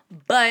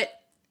 But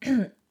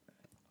what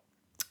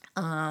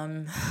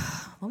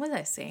was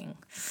I saying?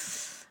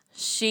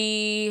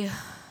 So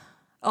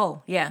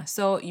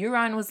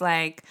Euron was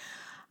like,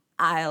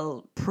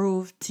 I'll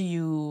prove to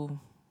you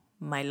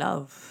my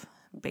love,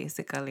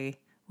 basically,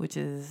 which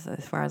is,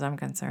 as far as I'm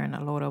concerned,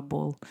 a load of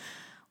bull.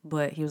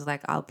 But he was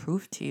like, I'll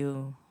prove to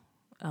you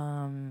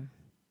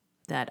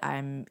that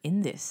I'm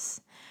in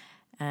this.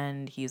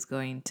 And he's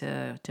going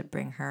to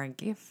bring her a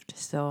gift.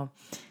 So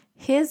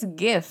his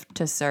gift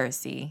to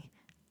Cersei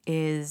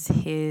is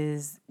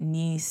his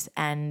niece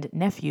and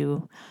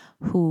nephew,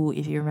 who,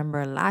 if you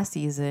remember last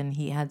season,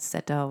 he had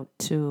set out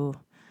to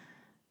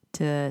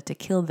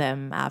kill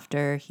them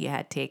after he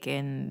had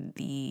taken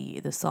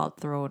the Salt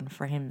Throne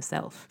for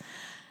himself.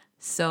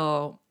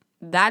 So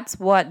that's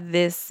what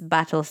this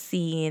battle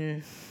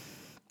scene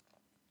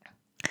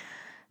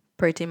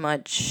pretty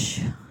much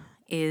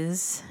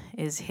is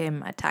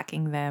him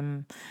attacking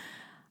them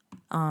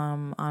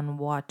on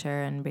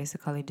water and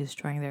basically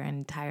destroying their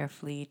entire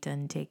fleet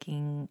and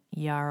taking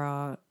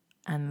Yara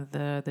and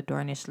the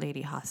Dornish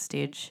lady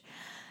hostage.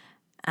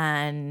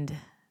 And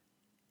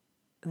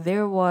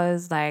there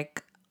was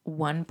like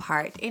one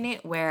part in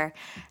it where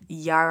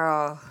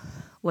Yara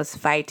was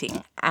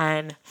fighting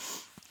and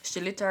she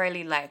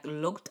literally like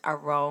looked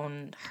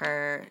around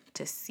her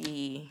to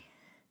see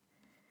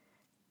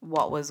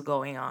what was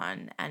going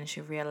on, and she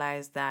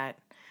realized that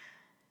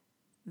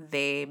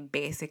they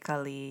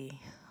basically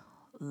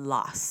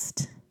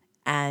lost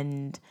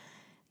And,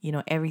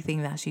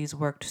 everything that she's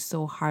worked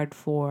so hard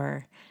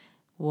for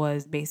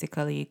was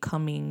basically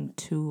coming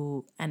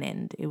to an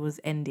end. It was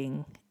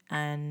ending.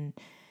 And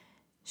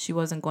she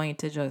wasn't going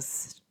to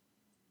just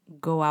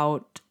go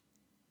out.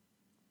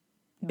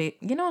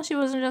 She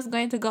wasn't just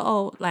going to go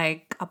out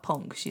like a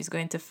punk. She's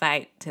going to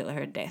fight till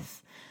her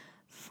death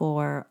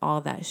for all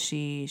that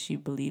she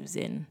believes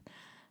in.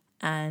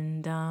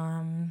 And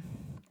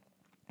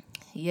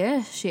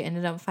she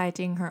ended up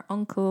fighting her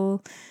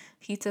uncle.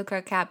 He took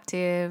her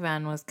captive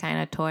and was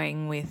kind of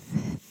toying with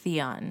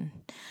Theon.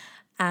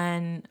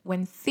 And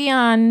when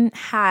Theon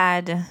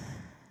had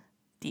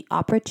the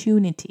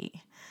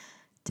opportunity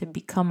to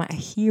become a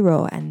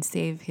hero and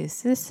save his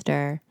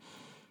sister,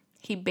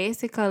 he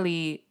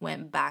basically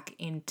went back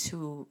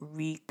into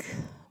Reek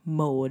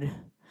mode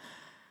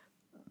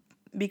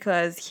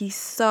because he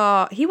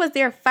was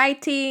there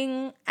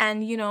fighting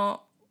and,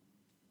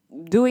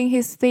 doing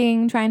his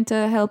thing, trying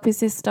to help his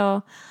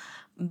sister.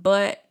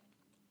 But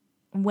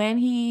when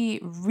he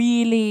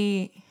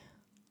really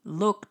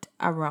looked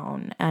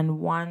around and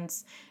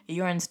once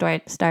Euron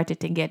started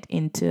to get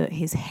into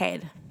his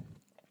head,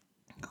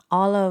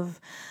 all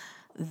of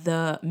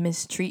the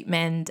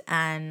mistreatment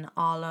and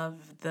all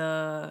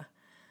the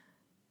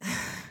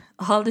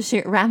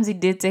shit Ramsay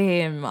did to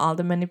him, all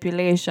the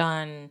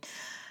manipulation,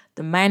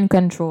 the mind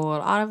control,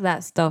 all of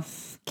that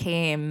stuff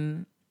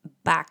came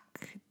back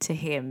to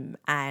him,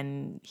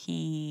 and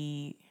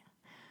he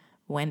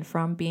went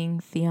from being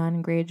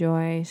Theon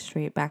Greyjoy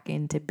straight back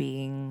into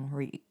being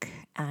Reek,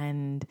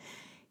 and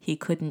he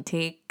couldn't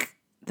take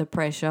the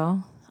pressure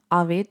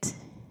of it,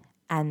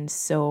 and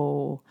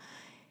so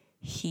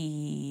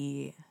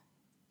he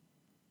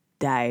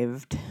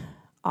dived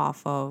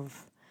off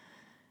of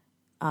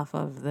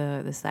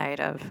the side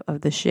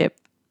of the ship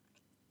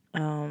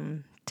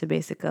to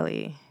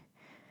basically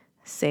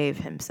save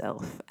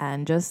himself.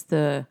 And just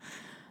the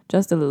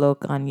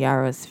look on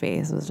Yara's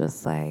face was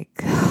just like,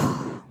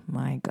 oh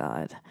my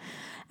God.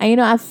 And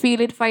I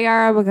feel it for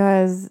Yara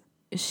because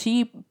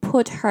she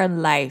put her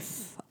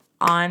life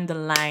on the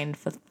line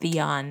for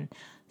Theon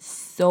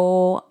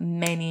so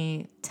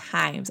many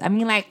times. I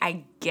mean, like,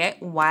 I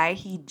get why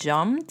he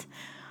jumped,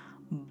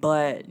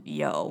 but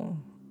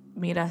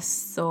made us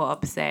so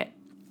upset.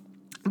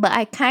 But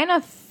I kind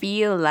of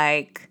feel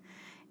like,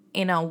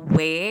 in a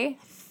way,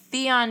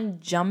 Theon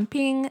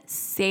jumping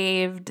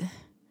saved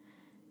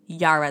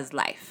Yara's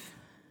life.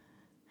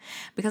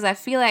 Because I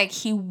feel like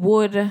he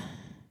would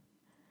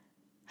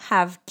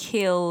have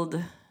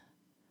killed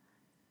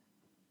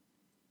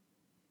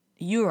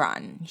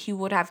Euron. He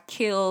would have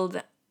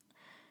killed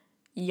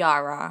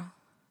Yara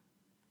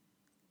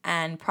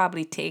and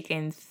probably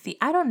taken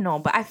I don't know,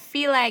 but I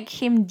feel like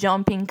him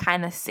jumping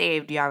kind of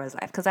saved Yara's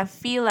life. Because I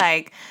feel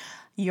like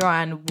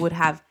Euron would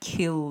have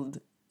killed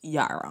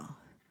Yara.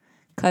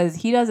 Because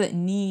he doesn't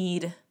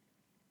need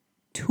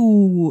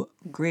 2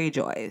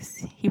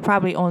 Greyjoys. He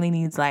probably only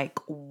needs like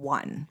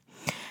 1.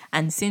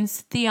 And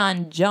since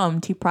Theon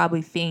jumped, he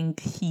probably think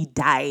he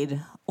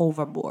died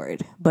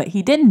overboard. But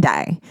he didn't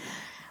die.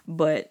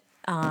 But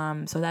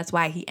so that's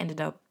why he ended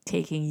up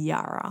taking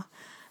Yara.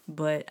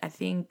 But I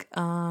think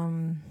I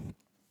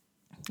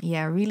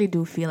really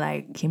do feel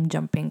like him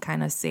jumping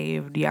kind of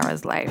saved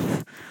Yara's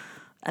life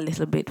a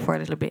little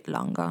bit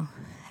longer.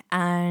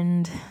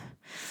 And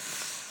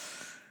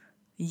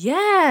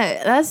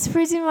yeah, that's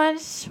pretty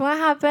much what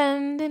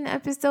happened in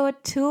episode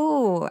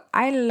 2.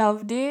 I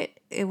loved it.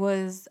 It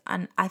was I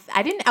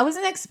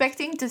wasn't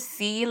expecting to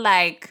see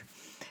like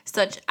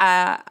such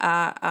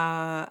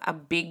a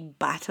big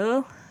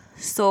battle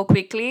so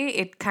quickly.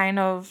 It kind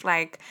of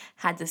like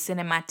had the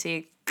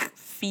cinematic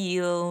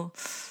feel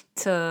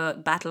to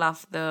Battle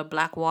of the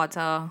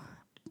Blackwater,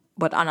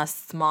 but on a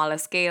smaller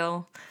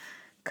scale,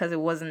 because it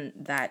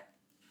wasn't that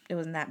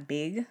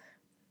big.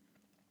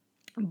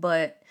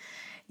 But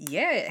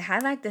yeah, it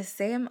had like the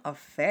same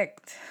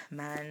effect,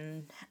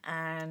 man.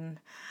 And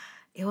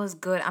it was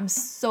good. I'm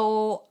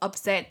so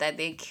upset that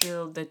they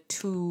killed the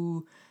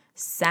 2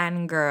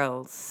 sand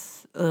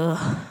girls.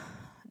 Ugh.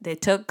 They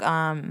took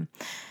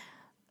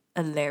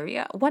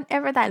Alleria,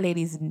 whatever that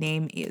lady's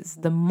name is,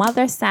 the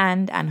mother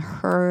sand and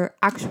her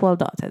actual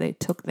daughter, they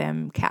took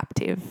them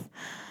captive.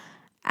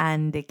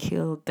 And they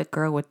killed the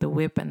girl with the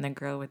whip and the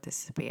girl with the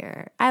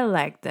spear. I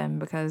liked them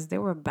because they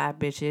were bad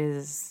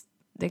bitches.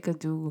 They could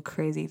do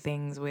crazy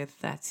things with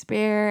that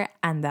spear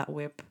and that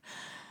whip.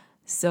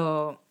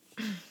 So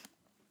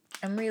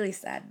I'm really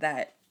sad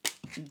that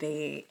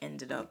they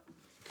ended up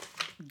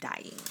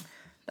dying.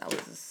 That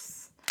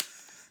was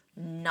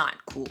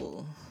not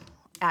cool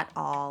at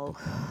all.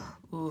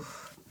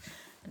 Oof.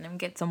 And them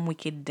get some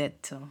wicked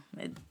dead too.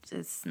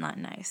 It's not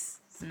nice.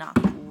 It's not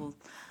cool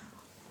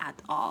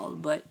at all.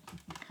 But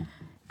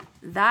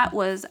that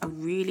was a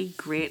really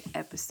great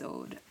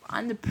episode.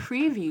 On the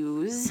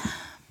previews,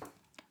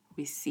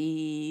 we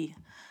see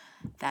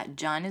that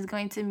Jon is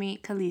going to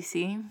meet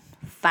Khaleesi.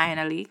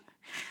 Finally.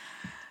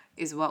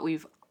 Is what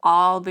we've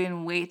all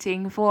been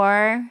waiting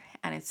for.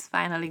 And it's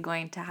finally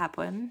going to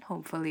happen.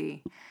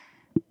 Hopefully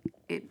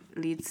it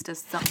leads to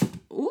some...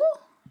 Ooh,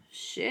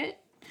 shit.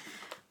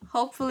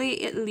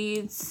 Hopefully it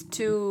leads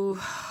to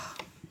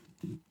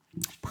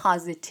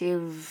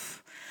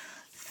positive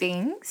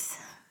things.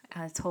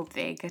 Let's hope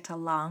they get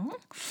along.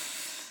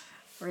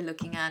 We're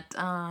looking at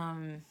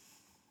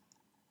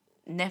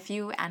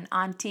nephew and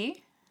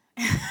auntie.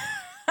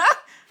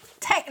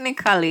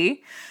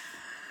 Technically,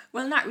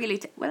 well, not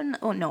really.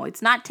 No,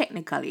 it's not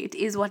technically. It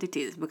is what it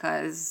is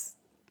because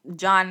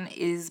Jon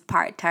is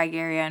part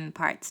Targaryen,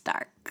 part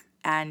Stark,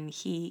 and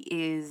he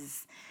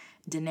is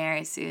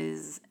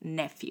Daenerys's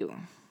nephew.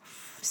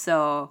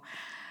 So,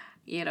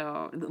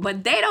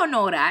 but they don't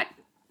know that.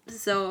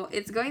 So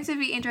it's going to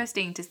be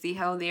interesting to see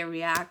how they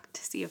react,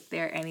 to see if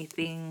they're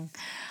anything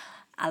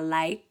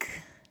alike.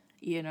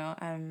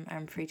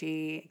 I'm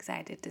pretty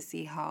excited to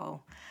see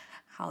how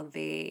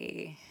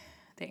they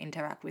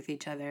interact with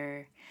each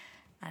other,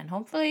 and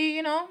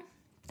hopefully,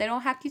 they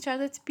don't hack each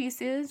other to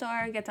pieces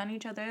or get on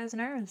each other's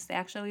nerves. They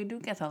actually do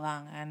get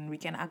along, and we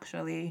can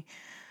actually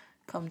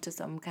come to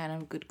some kind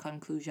of good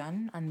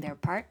conclusion on their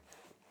part.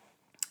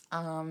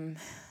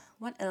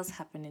 What else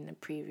happened in the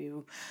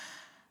preview?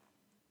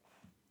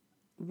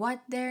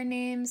 What their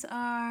names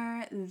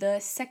are? The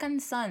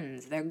Second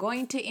Sons. They're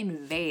going to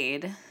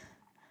invade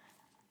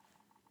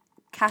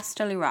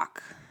Casterly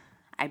Rock,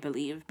 I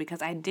believe,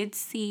 because I did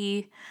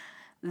see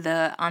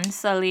the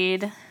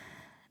Unsullied.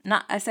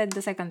 I said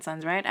the Second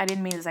Sons, right? I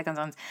didn't mean the Second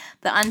Sons.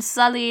 The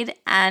Unsullied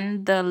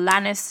and the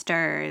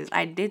Lannisters.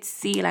 I did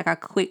see like a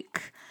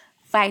quick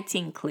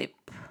fighting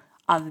clip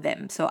of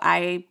them. So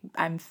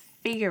I'm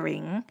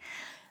figuring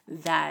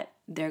that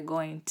they're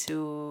going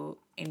to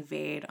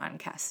invade on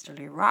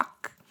Casterly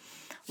Rock,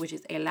 which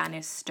is a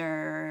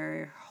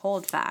Lannister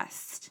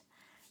holdfast.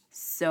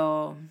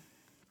 So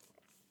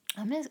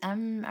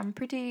I'm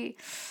pretty,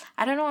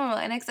 I don't know,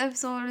 the next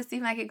episode will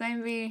seem like it's going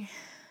to be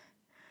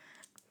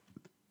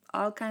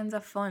all kinds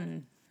of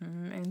fun.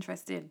 I'm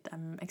interested.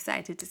 I'm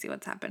excited to see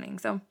what's happening.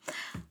 So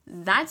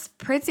that's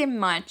pretty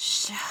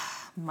much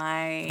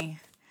my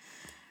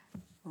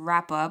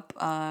wrap up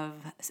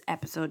of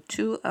episode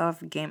 2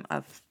 of Game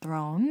of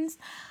Thrones.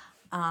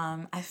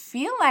 I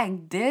feel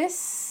like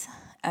this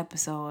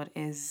episode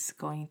is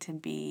going to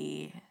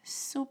be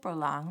super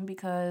long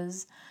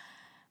because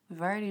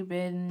we've already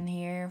been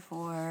here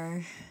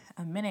for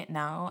a minute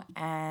now,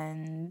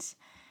 and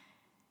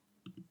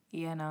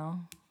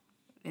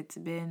it's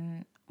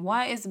been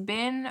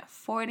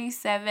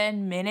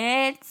 47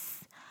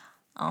 minutes.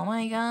 Oh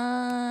my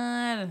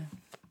god.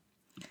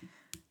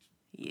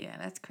 Yeah,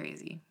 that's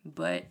crazy.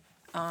 But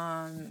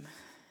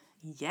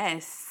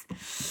yes.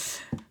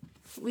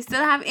 We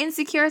still have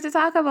Insecure to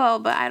talk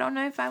about, but I don't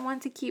know if I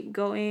want to keep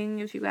going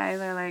if you guys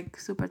are like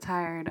super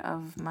tired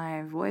of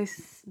my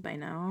voice by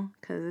now,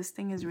 because this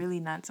thing is really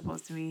not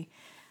supposed to be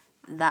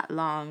that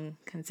long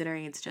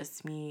considering it's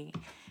just me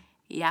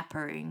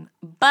yappering.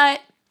 But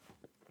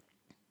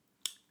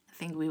I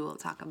think we will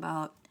talk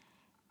about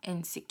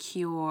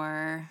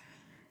Insecure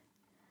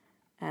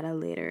at a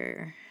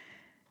later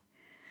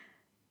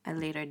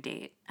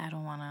date. I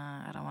don't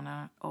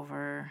wanna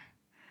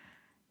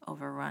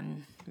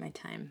overrun my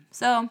time.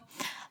 So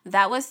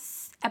that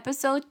was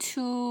episode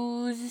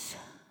 2's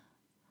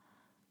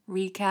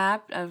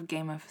recap of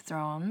Game of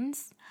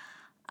Thrones.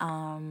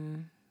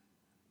 I'll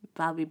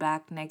be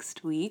back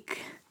next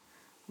week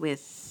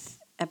with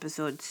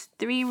episodes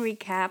 3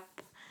 recap,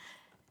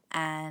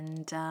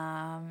 and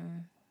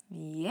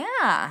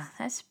yeah,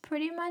 that's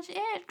pretty much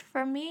it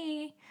for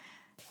me.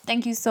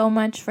 Thank you so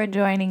much for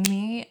joining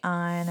me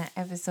on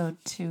episode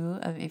 2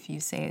 of If You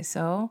Say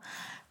So.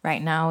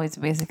 Right now, it's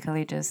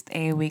basically just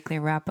a weekly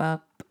wrap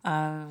up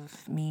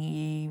of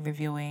me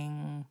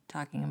reviewing,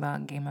 talking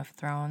about Game of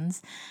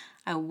Thrones.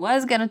 I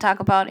was going to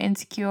talk about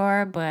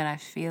Insecure, but I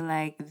feel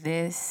like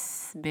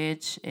this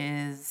bitch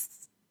is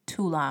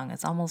too long.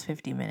 It's almost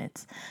 50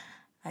 minutes.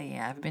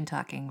 Yeah, I've been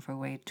talking for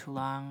way too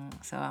long.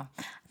 So I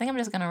think I'm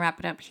just going to wrap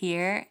it up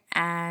here,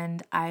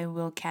 and I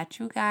will catch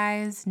you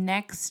guys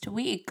next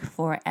week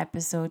for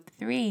episode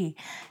 3.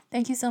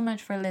 Thank you so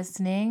much for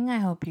listening. I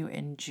hope you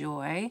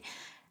enjoy.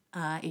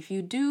 If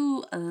you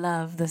do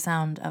love the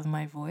sound of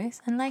my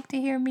voice and like to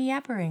hear me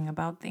yappering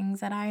about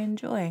things that I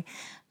enjoy,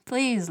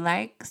 please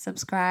like,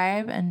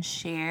 subscribe, and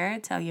share.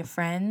 Tell your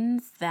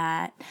friends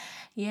that,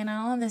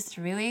 this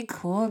really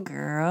cool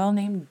girl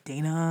named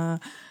Dana,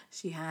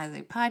 she has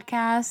a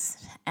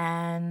podcast.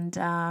 And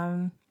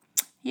tell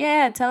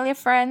your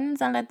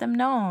friends and let them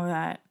know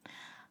that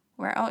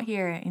we're out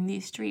here in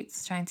these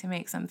streets trying to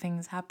make some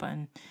things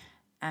happen.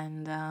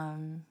 And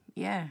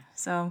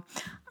so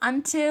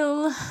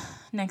until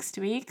next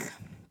week,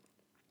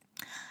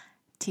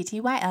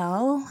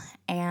 TTYL,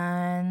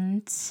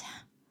 and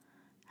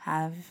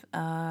have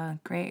a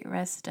great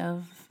rest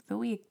of the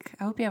week.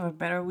 I hope you have a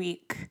better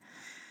week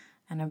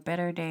and a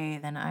better day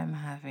than I'm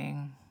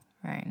having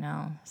right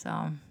now.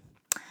 So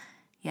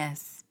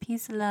yes,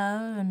 peace,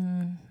 love,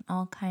 and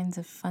all kinds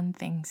of fun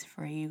things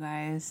for you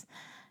guys.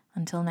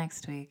 Until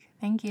next week.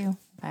 Thank you.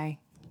 Bye.